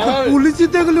হইব, পুলিশই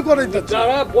তো এগুলো করাইতে,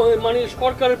 যারা মানে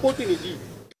সরকারের প্রতিনিধি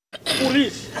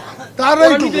পুলিশ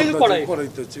তারাই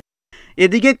করাইতেছে।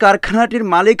 এদিকে কারখানাটির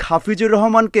মালিক হাফিজুর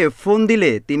রহমানকে ফোন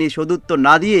দিলে তিনি সদুত্তর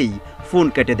না দিয়েই ফোন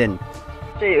কেটে দেন।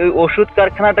 ওই ওষুধ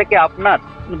কারখানাটাকে আপনার?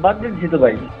 বাদ দিচ্ছি তো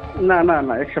ভাই। না না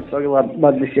না, 1 সপ্তাহ আগে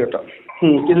বাদ দিচ্ছি ওটা।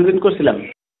 কিছুদিন করছিলাম।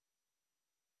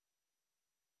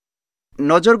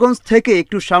 নজরগঞ্জ থেকে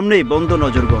একটু সামনেই বন্ধ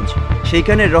নজরগঞ্জ,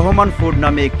 সেইখানে রহমান ফুড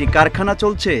নামে একটি কারখানা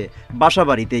চলছে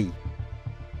বাসাবাড়িতেই।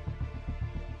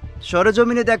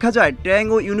 সরেজমিনে দেখা যায় ট্যাং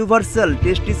ও ইউনিভার্সাল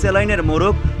টেস্টি স্যালাইনের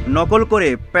মোড়ক নকল করে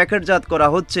প্যাকেটজাত করা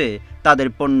হচ্ছে তাদের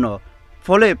পণ্য।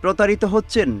 ফলে প্রতারিত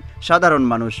হচ্ছেন সাধারণ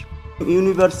মানুষ।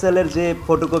 ইউনিভার্সালের যে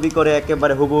ফটোকপি করে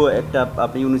একেবারে হুবহু একটা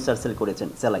আপনি ইউনিভার্সাল করেছেন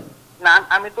স্যালাইন। না,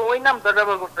 আমি তো ওই নামটা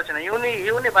ব্যবহার করতেছি না,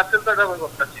 ইউনিভার্সালটা ব্যবহার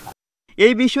করতেছি।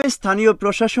 এই বিষয়ে স্থানীয়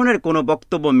প্রশাসনের কোনো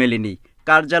বক্তব্য মেলেনি।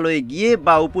 কার্যালয়ে গিয়ে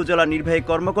বা উপজেলা নির্বাহী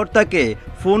কর্মকর্তাকে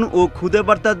ফোন ও খুদে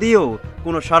বার্তা দিয়েও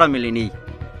কোনো সাড়া মেলেনি।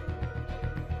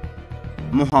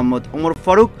 Mohammad Omar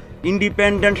Faruk,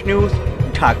 independent news,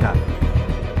 Dhaka.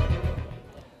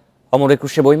 অমর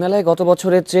একুশে বইমেলায় গত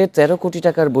বছরের চেয়ে 13 কোটি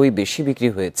টাকার বই বেশি বিক্রি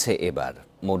হয়েছে এবার।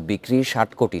 মোট বিক্রি 60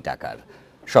 কোটি টাকার।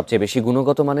 সবচেয়ে বেশি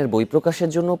গুণগত মানের বই প্রকাশের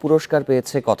জন্য পুরস্কার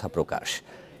পেয়েছে কথা প্রকাশ।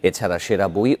 এছাড়া সেরা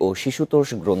বই ও শিশুতোষ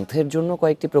গ্রন্থের জন্য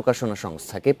কয়েকটি প্রকাশনা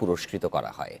সংস্থাকে পুরস্কৃত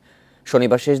করা হয়।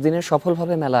 শনিবার শেষ দিনে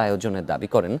সফলভাবে মেলা আয়োজনের দাবি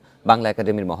করেন বাংলা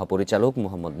একাডেমির মহাপরিচালক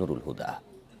মোহাম্মদ নুরুল হুদা।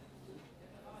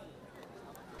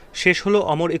 শেষ হলো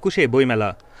অমর একুশে বইমেলা।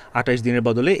 28 দিনের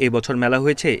বদলে এবছর মেলা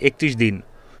হয়েছে 31 দিন।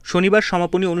 শনিবার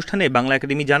সমাপনী অনুষ্ঠানে বাংলা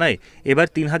একাডেমি জানায় এবার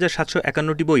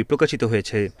 3751টি বই প্রকাশিত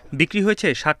হয়েছে। বিক্রি হয়েছে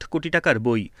 60 কোটি টাকার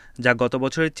বই, যা গত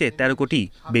বছরের চেয়ে 13 কোটি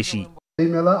বেশি। এই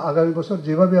মেলা আগামী বছর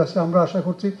যেভাবে আছে আমরা আশা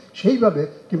করছি সেইভাবে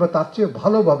কিংবা তার চেয়ে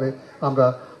ভালোভাবে আমরা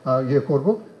করব।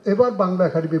 এবার বাংলা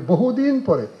একাডেমি বহুদিন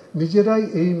পরে নিজেরাই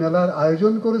এই মেলার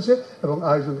আয়োজন করেছে এবং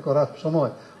আয়োজন করার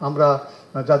সময় আমরা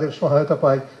যাদের সহায়তা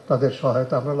পাই তাদের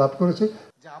সহায়তা আমরা লাভ করেছি।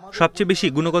 সবচেয়ে বেশি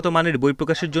গুণগত মানের বই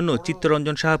প্রকাশের জন্য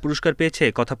চিত্তরঞ্জন সাহা পুরস্কার পেয়েছে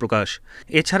কথা প্রকাশ।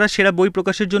 এছাড়া সেরা বই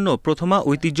প্রকাশের জন্য প্রথমা,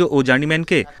 ঐতিহ্য ও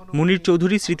জার্নিম্যানকে মুনির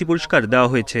চৌধুরী স্মৃতি পুরস্কার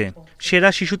দেওয়া হয়েছে। সেরা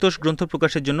শিশুতোষ গ্রন্থ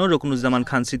প্রকাশের জন্য রকুনুজ্জামান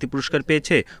খান স্মৃতি পুরস্কার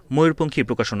পেয়েছে ময়ূরপঙ্খী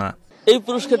প্রকাশনা। এই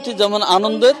পুরস্কারটি যেমন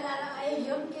আনন্দের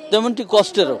তেমনটি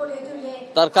কষ্টেরও।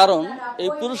 তার কারণ এই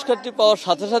পুরস্কারটি পাওয়ার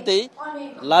সাথে সাথেই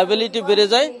লায়াবিলিটি বেড়ে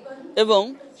যায় এবং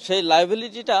সেই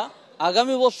লায়াবিলিটিটা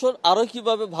আগামী বছর আরো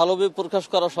কিভাবে ভালোভাবে প্রকাশ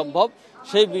করা সম্ভব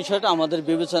সেই বিষয়টা আমাদের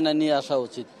বিবেচনায় নিয়ে আসা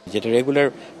উচিত। যেটা রেগুলার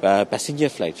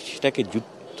প্যাসেঞ্জার ফ্লাইট সেটাকে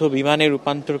যুদ্ধ বিমানে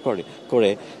রূপান্তর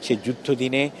করে সেই যুদ্ধ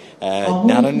দিনে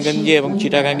নারায়ণগঞ্জে এবং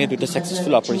চিটাগাঙ্গে দুটো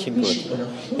সাকসেসফুল অপারেশন করেছিল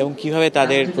এবং কিভাবে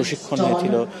তাদের প্রশিক্ষণ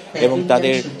হয়েছিল এবং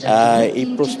তাদের এই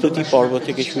প্রস্তুতি পর্ব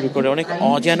থেকে শুরু করে অনেক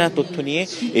অজানা তথ্য নিয়ে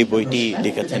এই বইটি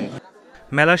লিখেছেন।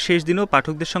 মেলার শেষ দিনও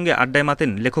পাঠকদের সঙ্গে আড্ডায় মাতেন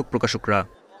লেখক প্রকাশকরা।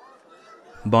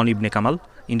 বন ইবনে কামাল,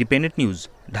 ইন্ডিপেন্ডেন্ট নিউজ,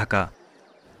 ঢাকা।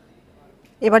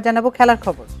 এবার জানাবো খেলার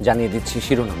খবর। জানিয়ে দিচ্ছি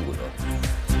শিরোনামগুলো।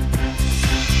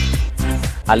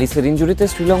 আলিসের ইনজুরিতে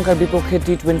শ্রীলঙ্কার বিপক্ষে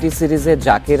টি-20 সিরিজে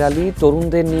জাকের আলী,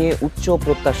 তরুণদের নিয়ে উচ্চ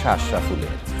প্রত্যাশা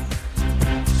আশরাফুলের।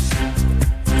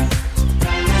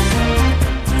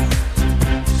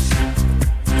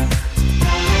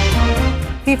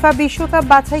 ফিফা বিশ্বকাপ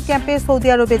বাছাই ক্যাম্পে সৌদি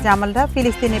আরবে জামালরা,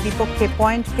 ফিলিস্তিনের বিপক্ষে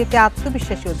পয়েন্ট পেতে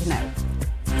আত্মবিশ্বাসী অধিনায়ক।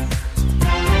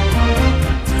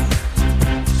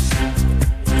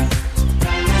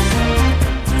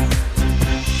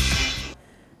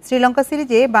 শ্রীলঙ্কা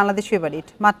সিরিজে বাংলাদেশ ফেভারিট।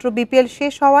 মাত্র বিপিএল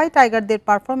শেষ হওয়ায় টাইগারদের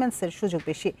পারফরম্যান্সের সুযোগ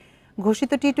বেশি।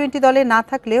 ঘোষিত টি-20 দলে না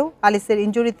থাকলেও আলিসের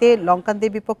ইনজুরিতে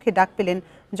লঙ্কানদের বিপক্ষে ডাক পেলেন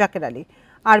জাকের আলী।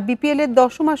 আর বিপিএলের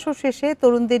 10ম আসর শেষে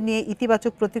তরুণদের নিয়ে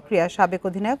ইতিবাচক প্রতিক্রিয়া সাবেক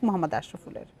অধিনায়ক মোহাম্মদ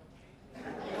আশরাফুলের।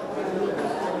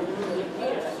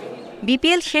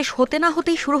 বিপিএল শেষ হতে না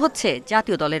হতেই শুরু হচ্ছে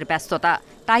জাতীয় দলের ব্যস্ততা।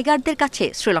 টাইগারদের কাছে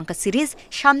শ্রীলঙ্কা সিরিজ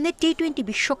সামনে টি-20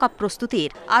 বিশ্বকাপ প্রস্তুতির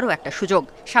আরও একটা সুযোগ।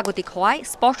 স্বাগতিক হওয়ায়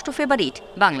স্পষ্ট ফেভারিট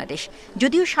বাংলাদেশ,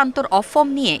 যদিও শান্তর অফ ফর্ম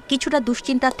নিয়ে কিছুটা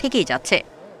দুশ্চিন্তা থেকেই যাচ্ছে।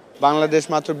 বাংলাদেশ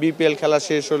মাত্র বিপিএল খেলা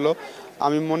শেষ হলো,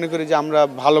 আমি মনে করি যে আমরা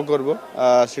ভালো করব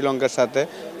শ্রীলঙ্কার সাথে।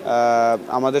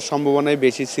 আমাদের সম্ভাবনাই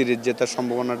বেশি, সিরিজ জেতার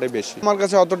সম্ভাবনাটাই বেশি। আমার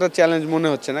কাছে অতটা চ্যালেঞ্জ মনে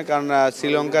হচ্ছে না, কারণ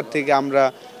শ্রীলঙ্কার থেকে আমরা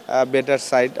বেটার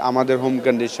সাইড আমাদের হোম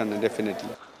কন্ডিশনে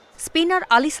ডেফিনেটলি। স্পিনার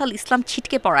আলিস আল ইসলাম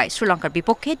ছিটকে পড়ায় শ্রীলঙ্কার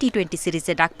বিপক্ষে টি-20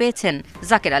 সিরিজে ডাক পেয়েছেন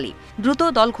জাকের আলী। দ্রুত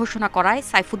দল ঘোষণা করায়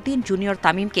সাইফুদ্দিন জুনিয়র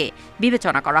তামিমকে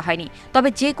বিবেচনা করা হয়নি, তবে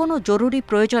যে কোনো জরুরি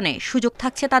প্রয়োজনে সুযোগ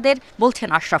থাকছে তাদের, বলছেন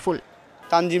আশরাফুল।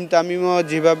 তানজিম তামিমও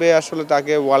যেভাবে আসলে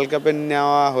তাকে ওয়ার্ল্ড কাপে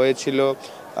নেওয়া হয়েছিল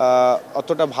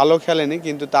অতটা ভালো খেলেনি,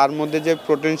 কিন্তু তার মধ্যে যে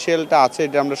পোটেনশিয়ালটা আছে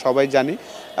এটা আমরা সবাই জানি।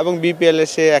 এবং বিপিএলে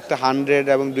সে একটা 100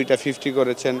 এবং 2টা 50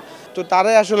 করেছেন, তো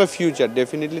তারাই আসলে ফিউচার,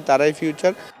 ডেফিনেটলি তারাই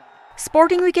ফিউচার।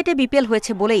 স্পোর্টিং উইকেটে বিপিএল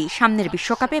হয়েছে বলেই সামনের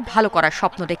বিশ্বকাপে ভালো করার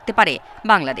স্বপ্ন দেখতে পারে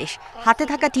বাংলাদেশ। হাতে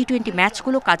থাকা টি-20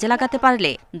 ম্যাচগুলো কাজে লাগাতে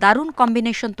পারলে দারুণ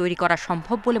কম্বিনেশন তৈরি করা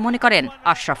সম্ভব বলে মনে করেন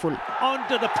আশরাফুল।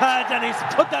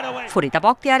 Farida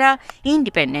বখতিয়ারা,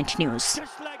 independent news.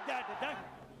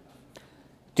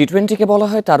 টি-20কে বলা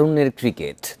হয় তারুণ্যের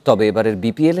ক্রিকেট, তবে এবারের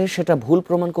বিপিএলে সেটা ভুল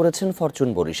প্রমাণ করেছেন ফরচুন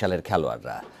বরিশালের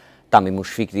খেলোয়াড়রা। তামিম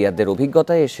মুশফিক রিয়াদদের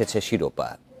অভিজ্ঞতায় এসেছে শিরোপা।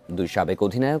 দুই সাবেক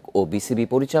অধিনায়ক ও বিসিবি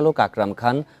পরিচালক আকরাম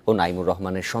খান ও নাইমুর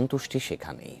রহমানের সন্তুষ্টি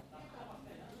সেখানেই।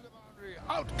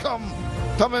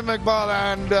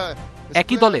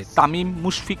 একই দলে তামিম,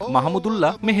 মুশফিক,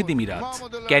 মাহমুদুল্লাহ, মেহেদি মিরাজ।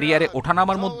 ক্যারিয়ারে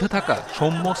ওঠানামার মধ্যে থাকা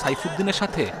সৌম্য, সাইফুদ্দিনের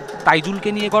সাথে তাইজুলকে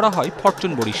নিয়ে গড়া হয়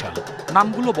ফরচুন বরিশাল।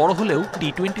 নামগুলো বড় হলেও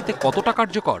টি-20তে কতটা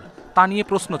কার্যকর তা নিয়ে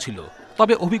প্রশ্ন ছিল,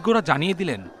 তবে অভিজ্ঞরা জানিয়ে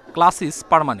দিলেন ক্লাস ইজ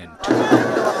পার্মানেন্ট।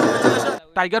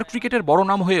 টাইগার ক্রিকেটের বড়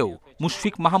নাম হয়েও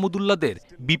মুশফিক, মাহমুদুল্লাহদের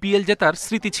বিপিএল জেতার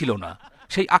স্মৃতি ছিল না।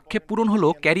 সেই আক্ষেপ পূরণ হলো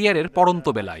ক্যারিয়ারের পড়ন্ত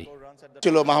বেলায়।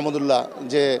 ছিল মাহমুদুল্লাহ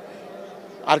যে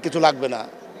আর কিছু লাগবে না,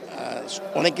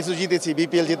 অনেক কিছু জিতেছি,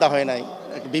 বিপিএল জেতা হয় নাই,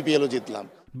 বিপিএলও জিতলাম।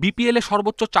 বিপিএলে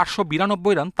সর্বোচ্চ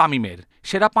 492 রান তামিমের।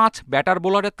 সেরা 5 ব্যাটার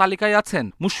বোলারের তালিকায় আছেন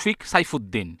মুশফিক,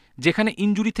 সাইফুদ্দিন, যেখানে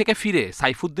ইনজুরি থেকে ফিরে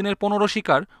সাইফুদ্দিনের 15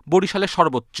 শিকার বরিশালের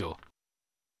সর্বোচ্চ।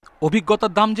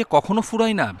 অভিজ্ঞতার দাম যে কখনো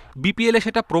ফুরায় না, বিপিএলে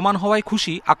সেটা প্রমাণ হওয়ায়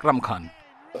খুশি আকরাম খান।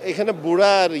 এখানে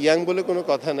বুড়া আর ইয়াং বলে কোনো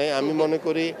কথা নেই। আমি মনে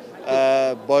করি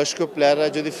বয়স্ক প্লেয়াররা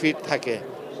যদি ফিট থাকে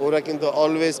ওরা কিন্তু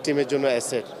অলওয়েজ টিমের জন্য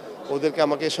অ্যাসেট। ওদেরকে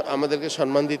আমাদেরকে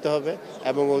সম্মান দিতে হবে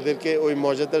এবং ওদেরকে ওই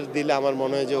মর্যাদা দিলে আমার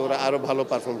মনে হয় যে ওরা আরো ভালো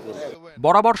পারফর্ম করবে।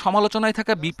 বরাবর সমালোচনায়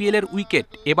থাকা বিপিএল এর উইকেট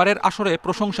এবারের আসরে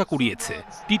প্রশংসা কুড়িয়েছে।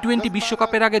 টি-20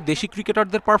 বিশ্বকাপের আগে দেশি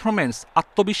ক্রিকেটারদের পারফরম্যান্স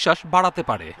আত্মবিশ্বাস বাড়াতে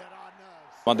পারে।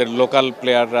 আমাদের লোকাল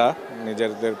প্লেয়াররা,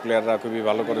 নিজেদের প্লেয়াররা খুবই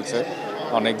ভালো করেছে।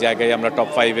 অনেক জায়গায় আমরা টপ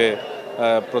 5-এ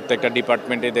প্রত্যেকটা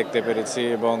ডিপার্টমেন্টে দেখতে পেরেছি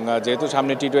এবং যেহেতু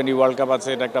সামনে টি-20 ওয়ার্ল্ড কাপ আছে,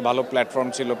 এটা একটা ভালো প্ল্যাটফর্ম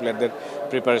ছিল প্লেয়ারদের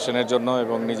প্রিপারেশনের জন্য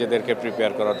এবং নিজেদেরকে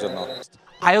প্রিপেয়ার করার জন্য।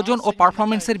 আয়োজন ও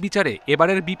পারফরম্যান্সের বিচারে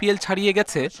এবারের বিপিএল ছাড়িয়ে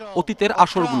গেছে অতীতের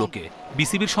আসরগুলোকে।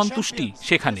 বিসিবির সন্তুষ্টি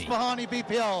সেখানেই।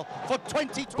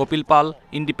 কপিল পাল,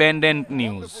 ইন্ডিপেন্ডেন্ট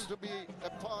নিউজ।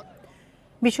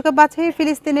 বিশ্বকাপ বাছাইয়ে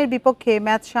ফিলিস্তিনের বিপক্ষে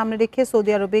ম্যাচ সামনে রেখে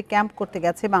সৌদি আরবে ক্যাম্প করতে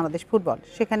গেছে বাংলাদেশ ফুটবল।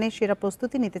 সেখানে সেরা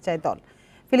প্রস্তুতি নিতে চায় দল।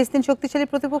 ফিলিস্তিন শক্তিশালী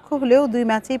প্রতিপক্ষ হলেও 2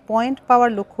 ম্যাচেই পয়েন্ট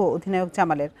পাওয়ার লক্ষ্য অধিনায়ক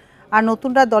জামালের। আর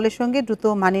নতুনরা দলের সঙ্গে দ্রুত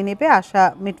মানিয়ে নেবে আশা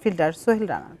মিডফিল্ডার সোহেল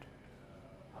রানার।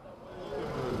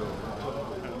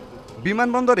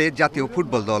 বিমানবন্দরে জাতীয়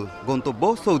ফুটবল দল, গন্তব্য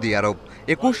সৌদি আরব।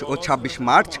 21 ও 26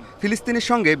 মার্চ ফিলিস্তিনের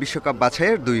সঙ্গে বিশ্বকাপ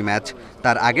বাছাইয়ের 2 ম্যাচ।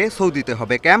 তার আগে সৌদিতে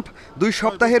হবে ক্যাম্প। 2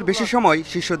 সপ্তাহের বেশি সময়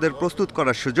শিষ্যদের প্রস্তুত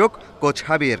করার সুযোগ কোচ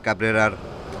হাবিয়ের কাবরেরার।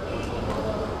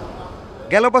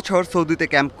 গেল বছর সৌদিতে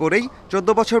ক্যাম্প করেই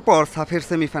 14 বছর পর সাফের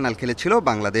সেমিফাইনাল খেলেছিল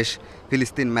বাংলাদেশ।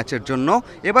 ফিলিস্তিন ম্যাচের জন্য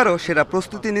এবারও সেরা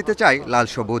প্রস্তুতি নিতে চায় লাল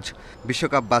সবুজ।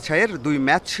 বিশ্বকাপ বাছাইয়ের 2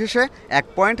 ম্যাচ শেষে 1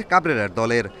 পয়েন্ট কাবরেরার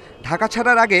দলের। ঢাকা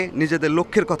ছাড়ার আগে নিজেদের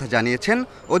লক্ষ্যের কথা জানিয়েছেন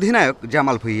অধিনায়ক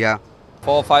জামাল ভুঁইয়া।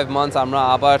 4-5 মান্থস আমরা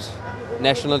আবার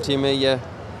ন্যাশনাল টিমে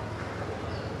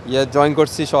জয়েন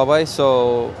করছি সবাই। So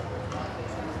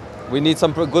we need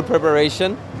some good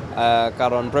preparation,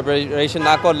 কারণ প্রিপারেশন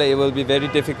না করলে it will be very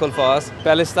difficult for us.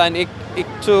 Palestine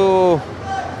একটু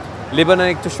লেবানন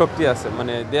একটু শক্তি আছে,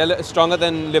 মানে they are stronger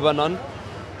than Lebanon,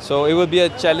 so it will be a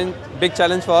challenge, big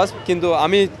challenge for us. কিন্তু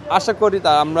আমি আশা করি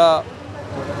তা আমরা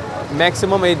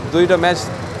ম্যাক্সিমাম এই 2টা ম্যাচ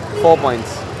 4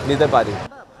 পয়েন্টস নিতে পারি।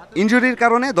 ইনজুরির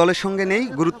কারণে দলের সঙ্গে নেই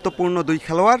গুরুত্বপূর্ণ 2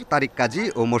 খেলোয়াড় তারিক কাজী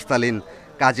ও মোরসালিন।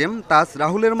 কাজেম, তাজ,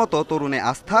 রাহুলের মতো তরুণে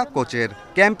আস্থা কোচের।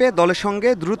 ক্যাম্পে দলের সঙ্গে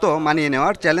দ্রুত মানিয়ে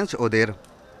নেওয়ার চ্যালেঞ্জ ওদের।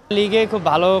 লিগে খুব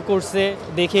ভালো করছে,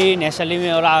 দেখেই ন্যাশনাল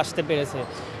টিমে ওরা আসতে পেরেছে।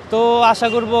 তো আশা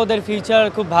করব ওদের ফিউচার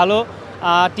খুব ভালো,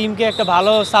 টিমকে একটা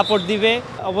ভালো সাপোর্ট দিবে।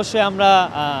 অবশ্যই আমরা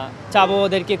চাবো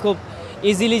ওদেরকে খুব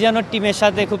ইজিলি যেন টিমের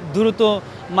সাথে খুব দ্রুত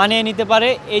মানিয়ে নিতে পারে,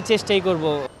 এই চেষ্টাই করব।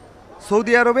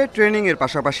 সৌদি আরবে ট্রেনিংয়ের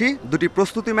পাশাপাশি 2টি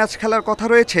প্রস্তুতি ম্যাচ খেলার কথা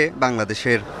রয়েছে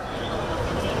বাংলাদেশের।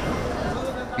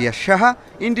 পিয়াস সাহা,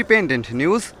 ইন্ডিপেন্ডেন্ট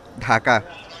নিউজ, ঢাকা।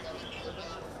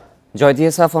 জয়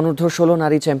দিয়ে সাফ অনূর্ধ্ব-16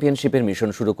 নারী চ্যাম্পিয়নশিপের মিশন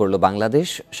শুরু করল বাংলাদেশ।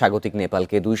 স্বাগতিক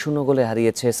নেপালকে 2-0 গোলে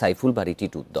হারিয়েছে সাইফুল বাড়ি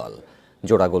টিটুর দল।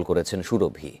 জোড়া গোল করেছেন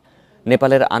সুরভি।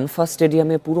 নেপালের আনফা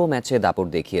স্টেডিয়ামে পুরো ম্যাচে দাপট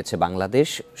দেখিয়েছে বাংলাদেশ।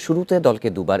 শুরুতে দলকে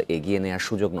 2বার এগিয়ে নেওয়ার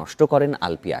সুযোগ নষ্ট করেন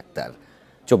আলপি আক্তার।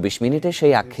 24 মিনিটে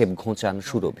সেই আক্ষেপ ঘোচান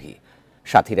সুরভি।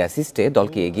 সাথীর অ্যাসিস্টে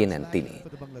দলকে এগিয়ে নেন তিনি।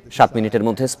 7 মিনিটের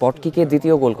মধ্যে স্পট কিকে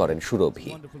দ্বিতীয় গোল করেন সুরভি।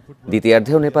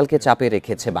 দ্বিতীয়ার্ধেও নেপালকে চাপে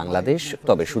রেখেছে বাংলাদেশ,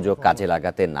 তবে সুযোগ কাজে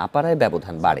লাগাতে না পারায়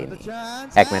ব্যবধান বাড়েনি।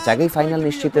 1 ম্যাচ আগেই ফাইনাল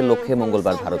নিশ্চিতের লক্ষ্যে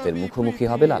মঙ্গলবার ভারতের মুখোমুখি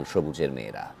হবে লাল সবুজের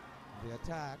মেয়েরা।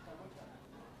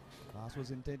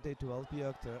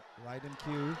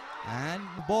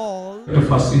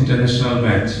 ফার্স্ট ইন্টারন্যাশনাল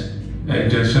ম্যাচ,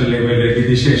 ইন্টারন্যাশনাল লেভেলে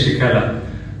বিদেশে এসে খেলা,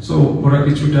 সো ওরা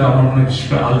কিছুটা আমার মনে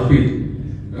হয় Alpi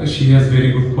she has very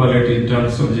good quality in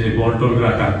terms of যে বল টল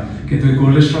রাখা, কিন্তু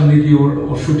গোলের সামনে কি ওর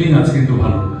শুটিং আছে কিন্তু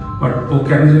ভালো, বাট ও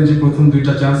কেন জানি যে প্রথম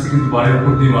 2টা চান্স কিন্তু বারের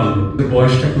উপর দিয়ে মারলো।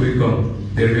 বয়সটা খুবই কম,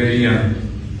 they're very young,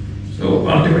 so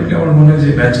ultimately আমার মনে হয় যে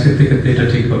ম্যাচ খেলতে খেলতে এটা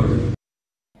ঠিক হবে।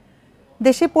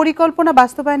 দেশে পরিকল্পনা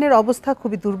বাস্তবায়নের অবস্থা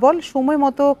খুবই দুর্বল, সময়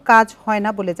মতো কাজ হয়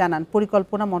না বলে জানান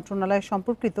পরিকল্পনা মন্ত্রণালয়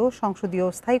সম্পর্কিত সংসদীয়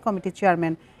স্থায়ী কমিটির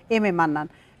চেয়ারম্যান এম এ মান্নান।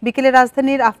 বিকেলে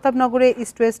রাজধানীর আফতাবনগরে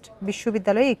ইস্ট ওয়েস্ট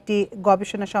বিশ্ববিদ্যালয়ে একটি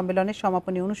গবেষণা সম্মেলনের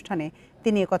সমাপনী অনুষ্ঠানে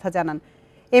তিনি একথা জানান।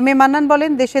 এম এ মান্নান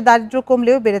বলেন, দেশে দারিদ্র্য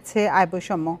কমলেও বেড়েছে আয়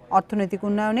বৈষম্য। অর্থনৈতিক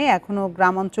উন্নয়নে এখনও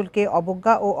গ্রাম অঞ্চলকে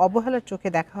অবজ্ঞা ও অবহেলার চোখে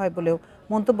দেখা হয় বলেও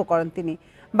মন্তব্য করেন তিনি।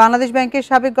 বাংলাদেশ ব্যাংকের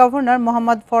সাবেক গভর্নর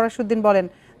মোহাম্মদ ফরাসউদ্দিন বলেন,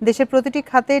 দেশের প্রতিটি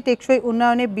খাতে টেকসই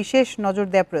উন্নয়নে বিশেষ নজর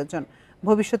দেওয়া প্রয়োজন।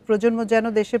 ভবিষ্যৎ প্রজন্ম যেন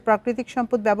দেশের প্রাকৃতিক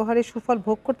সম্পদ ব্যবহারের সুফল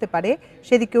ভোগ করতে পারে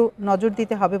সেদিকেও নজর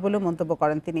দিতে হবে বলে মন্তব্য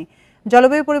করেন তিনি।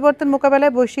 জলবায়ু পরিবর্তন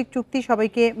মোকাবেলায় বৈশ্বিক চুক্তি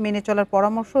সবাইকে মেনে চলার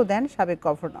পরামর্শও দেন সাবেক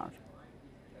governor.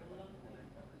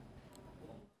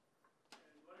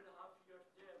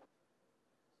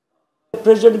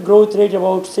 Present growth rate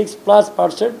about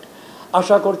 6+%।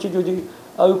 আশা করছি যদি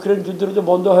ইউক্রেন যুদ্ধ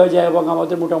বন্ধ হয়ে যায় এবং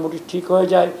আমাদের মোটামুটি ঠিক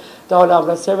হয়ে যায় তাহলে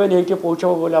আমরা 7-8-এ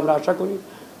পৌঁছাবো বলে আমরা আশা করি।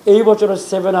 এই বছরের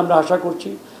 7 আমরা আশা করছি।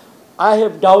 আই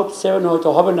হ্যাভ ডাউট 7 হয়তো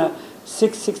হবে না,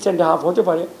 6.5 হতে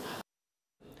পারে।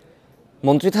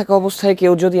 মন্ত্রী থাকা অবস্থায়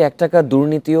কেউ যদি 1 টাকা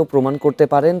দুর্নীতিও প্রমাণ করতে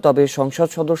পারেন তবে সংসদ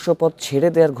সদস্য পদ ছেড়ে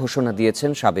দেওয়ার ঘোষণা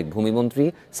দিয়েছেন সাবেক ভূমিমন্ত্রী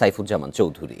সাইফুজ্জামান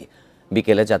চৌধুরী।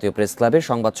 বিকেলে জাতীয় প্রেস ক্লাবে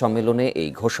সংবাদ সম্মেলনে এই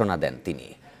ঘোষণা দেন তিনি।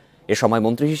 এ সময়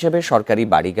মন্ত্রী হিসেবে সরকারি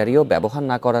বাড়িগাড়িও ব্যবহার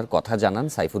না করার কথা জানান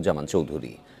সাইফুজ্জামান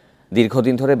চৌধুরী।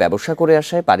 দীর্ঘদিন ধরে ব্যবসা করে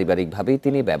আসায় পারিবারিকভাবেই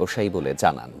তিনি ব্যবসায়ী বলে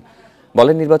জানান।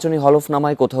 বলেন, নির্বাচনী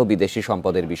হলফনামায় কোথাও বিদেশি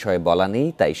সম্পদের বিষয়ে বলা নেই,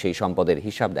 তাই সেই সম্পদের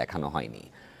হিসাব দেখানো হয়নি।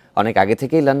 অনেক আগে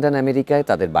থেকেই লন্ডন আমেরিকায়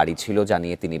তাদের বাড়ি ছিল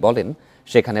জানিয়ে তিনি বলেন,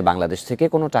 সেখানে বাংলাদেশ থেকে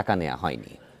কোনো টাকা নেওয়া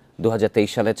হয়নি।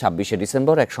 2023 সালের 26শে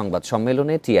ডিসেম্বর এক সংবাদ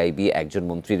সম্মেলনে টিআইবি একজন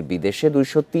মন্ত্রীর বিদেশে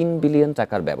 203 বিলিয়ন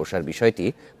টাকার ব্যবসার বিষয়টি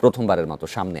প্রথমবারের মতো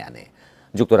সামনে আনে।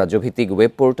 যুক্তরাজ্য ভিত্তিক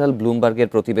ওয়েব পোর্টাল ব্লুমবার্গের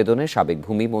প্রতিবেদনে সাবেক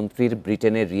ভূমি মন্ত্রীর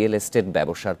ব্রিটেনের রিয়েল এস্টেট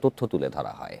ব্যবসার তথ্য তুলে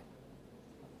ধরা হয়।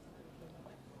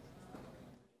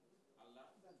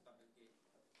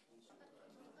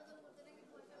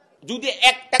 যদি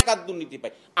 1 টাকার দুর্নীতি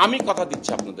পাই, আমি কথা দিচ্ছি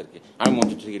আপনাদেরকে, আমি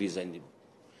মন্ত্রী থেকে রিজাইন দিব।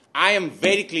 I am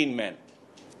very clean man,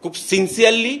 খুব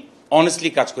সিনসিয়ারলি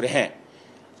অনেস্টলি কাজ করে। হ্যাঁ,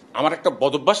 আমার একটা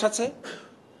বদভ্যাস আছে,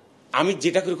 আমি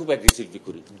যেটা করি খুব অ্যাগ্রেসিভলি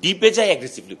করি, ডিপে যাই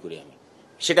অ্যাগ্রেসিভলি করি। আমি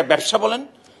সেটা ব্যবসা বলেন,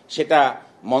 সেটা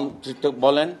মন্ত্রিত্ব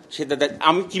বলেন, সেটা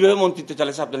আমি কিভাবে মন্ত্রিত্ব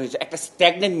চালাচ্ছি আপনার একটা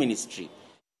স্ট্যাগনেন্ট মিনিস্ট্রি।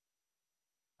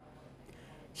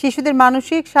 শিশুদের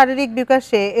মানসিক শারীরিক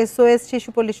বিকাশে এসওএস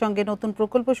শিশুপল্লীর সঙ্গে নতুন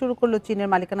প্রকল্প শুরু করল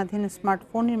চীনের মালিকানাধীন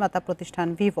স্মার্টফোন নির্মাতা প্রতিষ্ঠান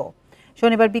ভিভো।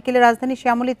 শনিবার বিকেলে রাজধানী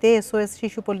শ্যামলীতে এসওএস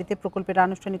শিশুপল্লীতে প্রকল্পের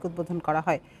আনুষ্ঠানিক উদ্বোধন করা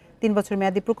হয়। 3 বছর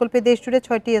মেয়াদী প্রকল্পে দেশজুড়ে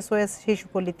 6টি এসওএস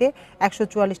শিশুপল্লীতে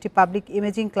 144টি পাবলিক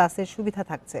ইমেজিং ক্লাসের সুবিধা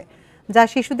থাকছে, যা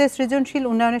শিশুদের সৃজনশীল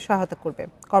উন্নয়নে সহায়তা করবে।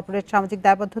 কর্পোরেট সামাজিক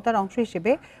দায়বদ্ধতার অংশ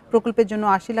হিসেবে প্রকল্পের জন্য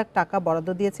 80 লাখ টাকা বরাদ্দ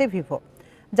দিয়েছে ভিভো,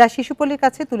 যা শিশুপল্লীর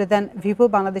কাছে তুলে দেন ভিভো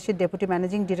বাংলাদেশের ডেপুটি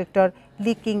ম্যানেজিং ডিরেক্টর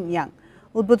লি কিং ইয়াং।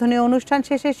 উদ্বোধনী অনুষ্ঠান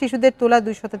শেষে শিশুদের তোলা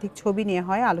 2 শতাধিক ছবি নিয়ে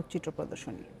হয় আলোকচিত্র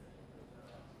প্রদর্শনী।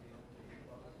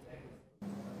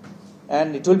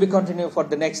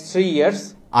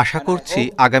 আশা করছি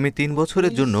আগামী 3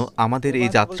 বছরের জন্য আমাদের এই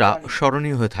যাত্রা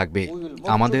স্মরণীয় হয়ে থাকবে।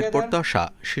 আমাদের প্রত্যাশা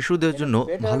শিশুদের জন্য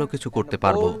ভালো কিছু করতে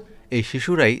পারব। এই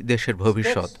শিশুরাই দেশের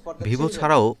ভবিষ্যৎ। ভিভো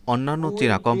ছাড়াও অন্যান্য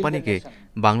চীনা কোম্পানিকে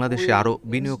বাংলাদেশে আরও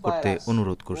বিনিয়োগ করতে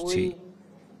অনুরোধ করছি।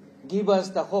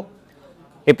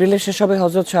 এপ্রিলে শেষ হবে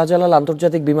হযরত শাহজালাল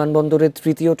আন্তর্জাতিক বিমানবন্দরের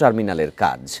 3য় টার্মিনালের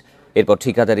কাজ। এরপর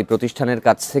ঠিকাদারি প্রতিষ্ঠানের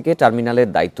কাছ থেকে টার্মিনালের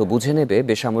দায়িত্ব বুঝে নেবে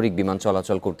বেসামরিক বিমান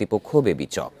চলাচল কর্তৃপক্ষ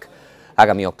বেবিচক।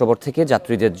 আগামী অক্টোবর থেকে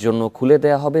যাত্রীদের জন্য খুলে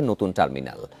দেয়া হবে নতুন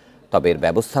টার্মিনাল। তবে এর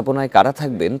ব্যবস্থাপনায় কারা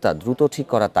থাকবেন তা দ্রুত ঠিক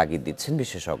করার তাগিদ দিচ্ছেন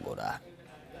বিশেষজ্ঞরা।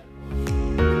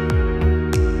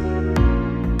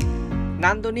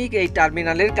 নান্দনিক এই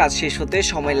টার্মিনালের কাজ শেষ হতে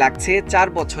সময় লাগছে 4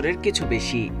 বছরের কিছু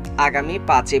বেশি। আগামী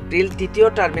 5 এপ্রিল 3য়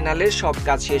টার্মিনালের সব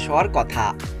কাজ শেষ হওয়ার কথা।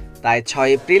 তাই 6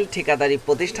 এপ্রিল ঠিকাদারি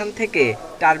প্রতিষ্ঠান থেকে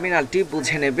টার্মিনালটি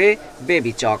বুঝে নেবে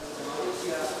বেবিচক।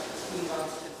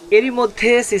 এরই মধ্যে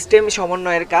সিস্টেম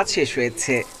সমন্বয়ের কাজ শেষ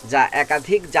হয়েছে, যা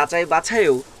একাধিক যাচাই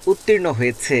বাছাইয়েও উত্তীর্ণ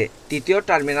হয়েছে। 3য়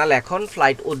টার্মিনাল এখন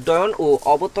ফ্লাইট উড্ডয়ন ও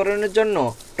অবতরণের জন্য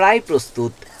প্রায়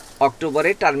প্রস্তুত।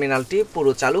 অক্টোবরে টার্মিনালটি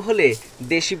পুরো চালু হলে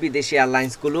দেশি বিদেশি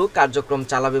এয়ারলাইন্সগুলো কার্যক্রম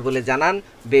চালাবে বলে জানান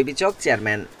বেবিচক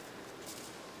চেয়ারম্যান।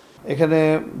 এখানে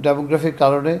ডেমোগ্রাফির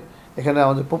কারণে এখানে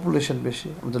আমাদের পপুলেশন বেশি,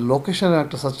 আমাদের লোকেশন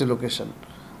একটা সার্চি লোকেশন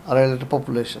আর একটা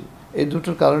পপুলেশন, এই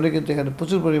দুটোর কারণে কিন্তু এখানে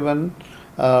প্রচুর পরিমাণ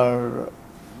আর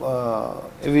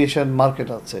এভিয়েশন মার্কেট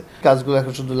আছে। কাজগুলো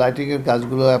এখন শুধু লাইটিংয়ের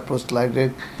কাজগুলো, অ্যাপ্রোচ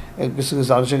লাইটের কিছু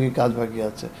কিছু আনুষঙ্গিক কাজ বাকি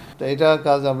আছে। তো এটা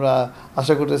কাজ আমরা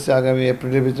আশা করতেছি আগামী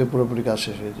এপ্রিলের ভিতরে পুরোপুরি কাজ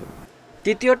শেষ হয়ে যাবে।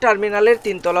 3য় টার্মিনালের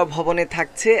 3তলা ভবনে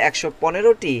থাকছে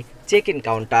 115টি check in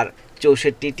counter,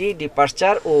 64টি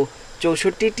departure O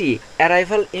 64টি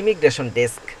arrival immigration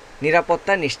desk.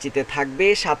 নিরাপত্তা নিশ্চিতে থাকবে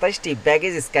 27টি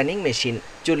baggage scanning machine,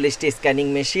 40টি scanning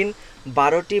machine,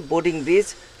 12টি boarding bridge,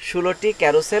 16টি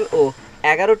carousel ও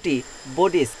 11টি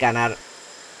বডি স্ক্যানার।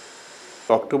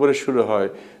 অক্টোবরে শুরু হয়,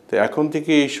 তো এখন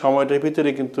থেকে এই সময়টার ভিতরে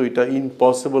কিন্তু এটা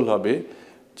ইম্পসিবল হবে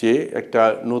যে একটা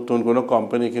নতুন কোনো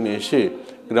কোম্পানি এখানে এসে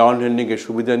গ্রাউন্ড হ্যান্ডলিংয়ের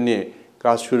সুবিধা নিয়ে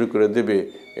কাজ শুরু করে দেবে,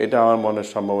 এটা আমার মনের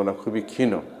সম্ভাবনা খুবই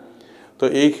ক্ষীণ। তো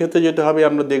এই ক্ষেত্রে যেটা হবে,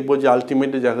 আমরা দেখব যে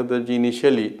আলটিমেটলি দেখা যায় যে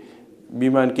ইনিশিয়ালি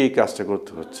বিমানকেই কাজটা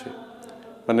করতে হচ্ছে,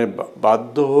 মানে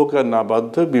বাধ্য হোক আর না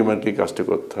বাধ্য হোক বিমানকেই কাজটা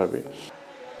করতে হবে।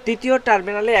 তৃতীয়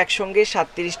টার্মিনালে একসঙ্গে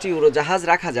 37টি উড়োজাহাজ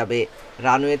রাখা যাবে।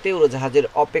 রানওয়েতে উড়োজাহাজের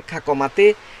অপেক্ষা কমাতে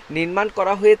নির্মাণ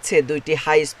করা হয়েছে 2টি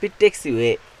হাই স্পিড ট্যাক্সিওয়ে।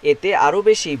 এতে আরও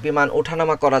বেশি বিমান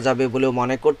ওঠানামা করা যাবে বলেও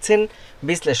মনে করছেন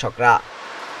বিশ্লেষকরা।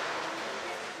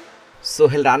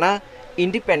 Sohel Rana,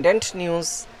 independent news,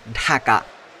 Dhaka.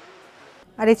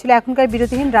 আর এই ছিল এখনকার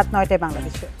বিরতিহীন রাত 9টায়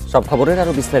বাংলাদেশে। সব খবরের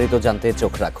আরো বিস্তারিত জানতে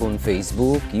চোখ রাখুন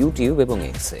ফেসবুক, ইউটিউব এবং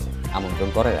এক্সে। আমন্ত্রণ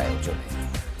করার আয়োজনে।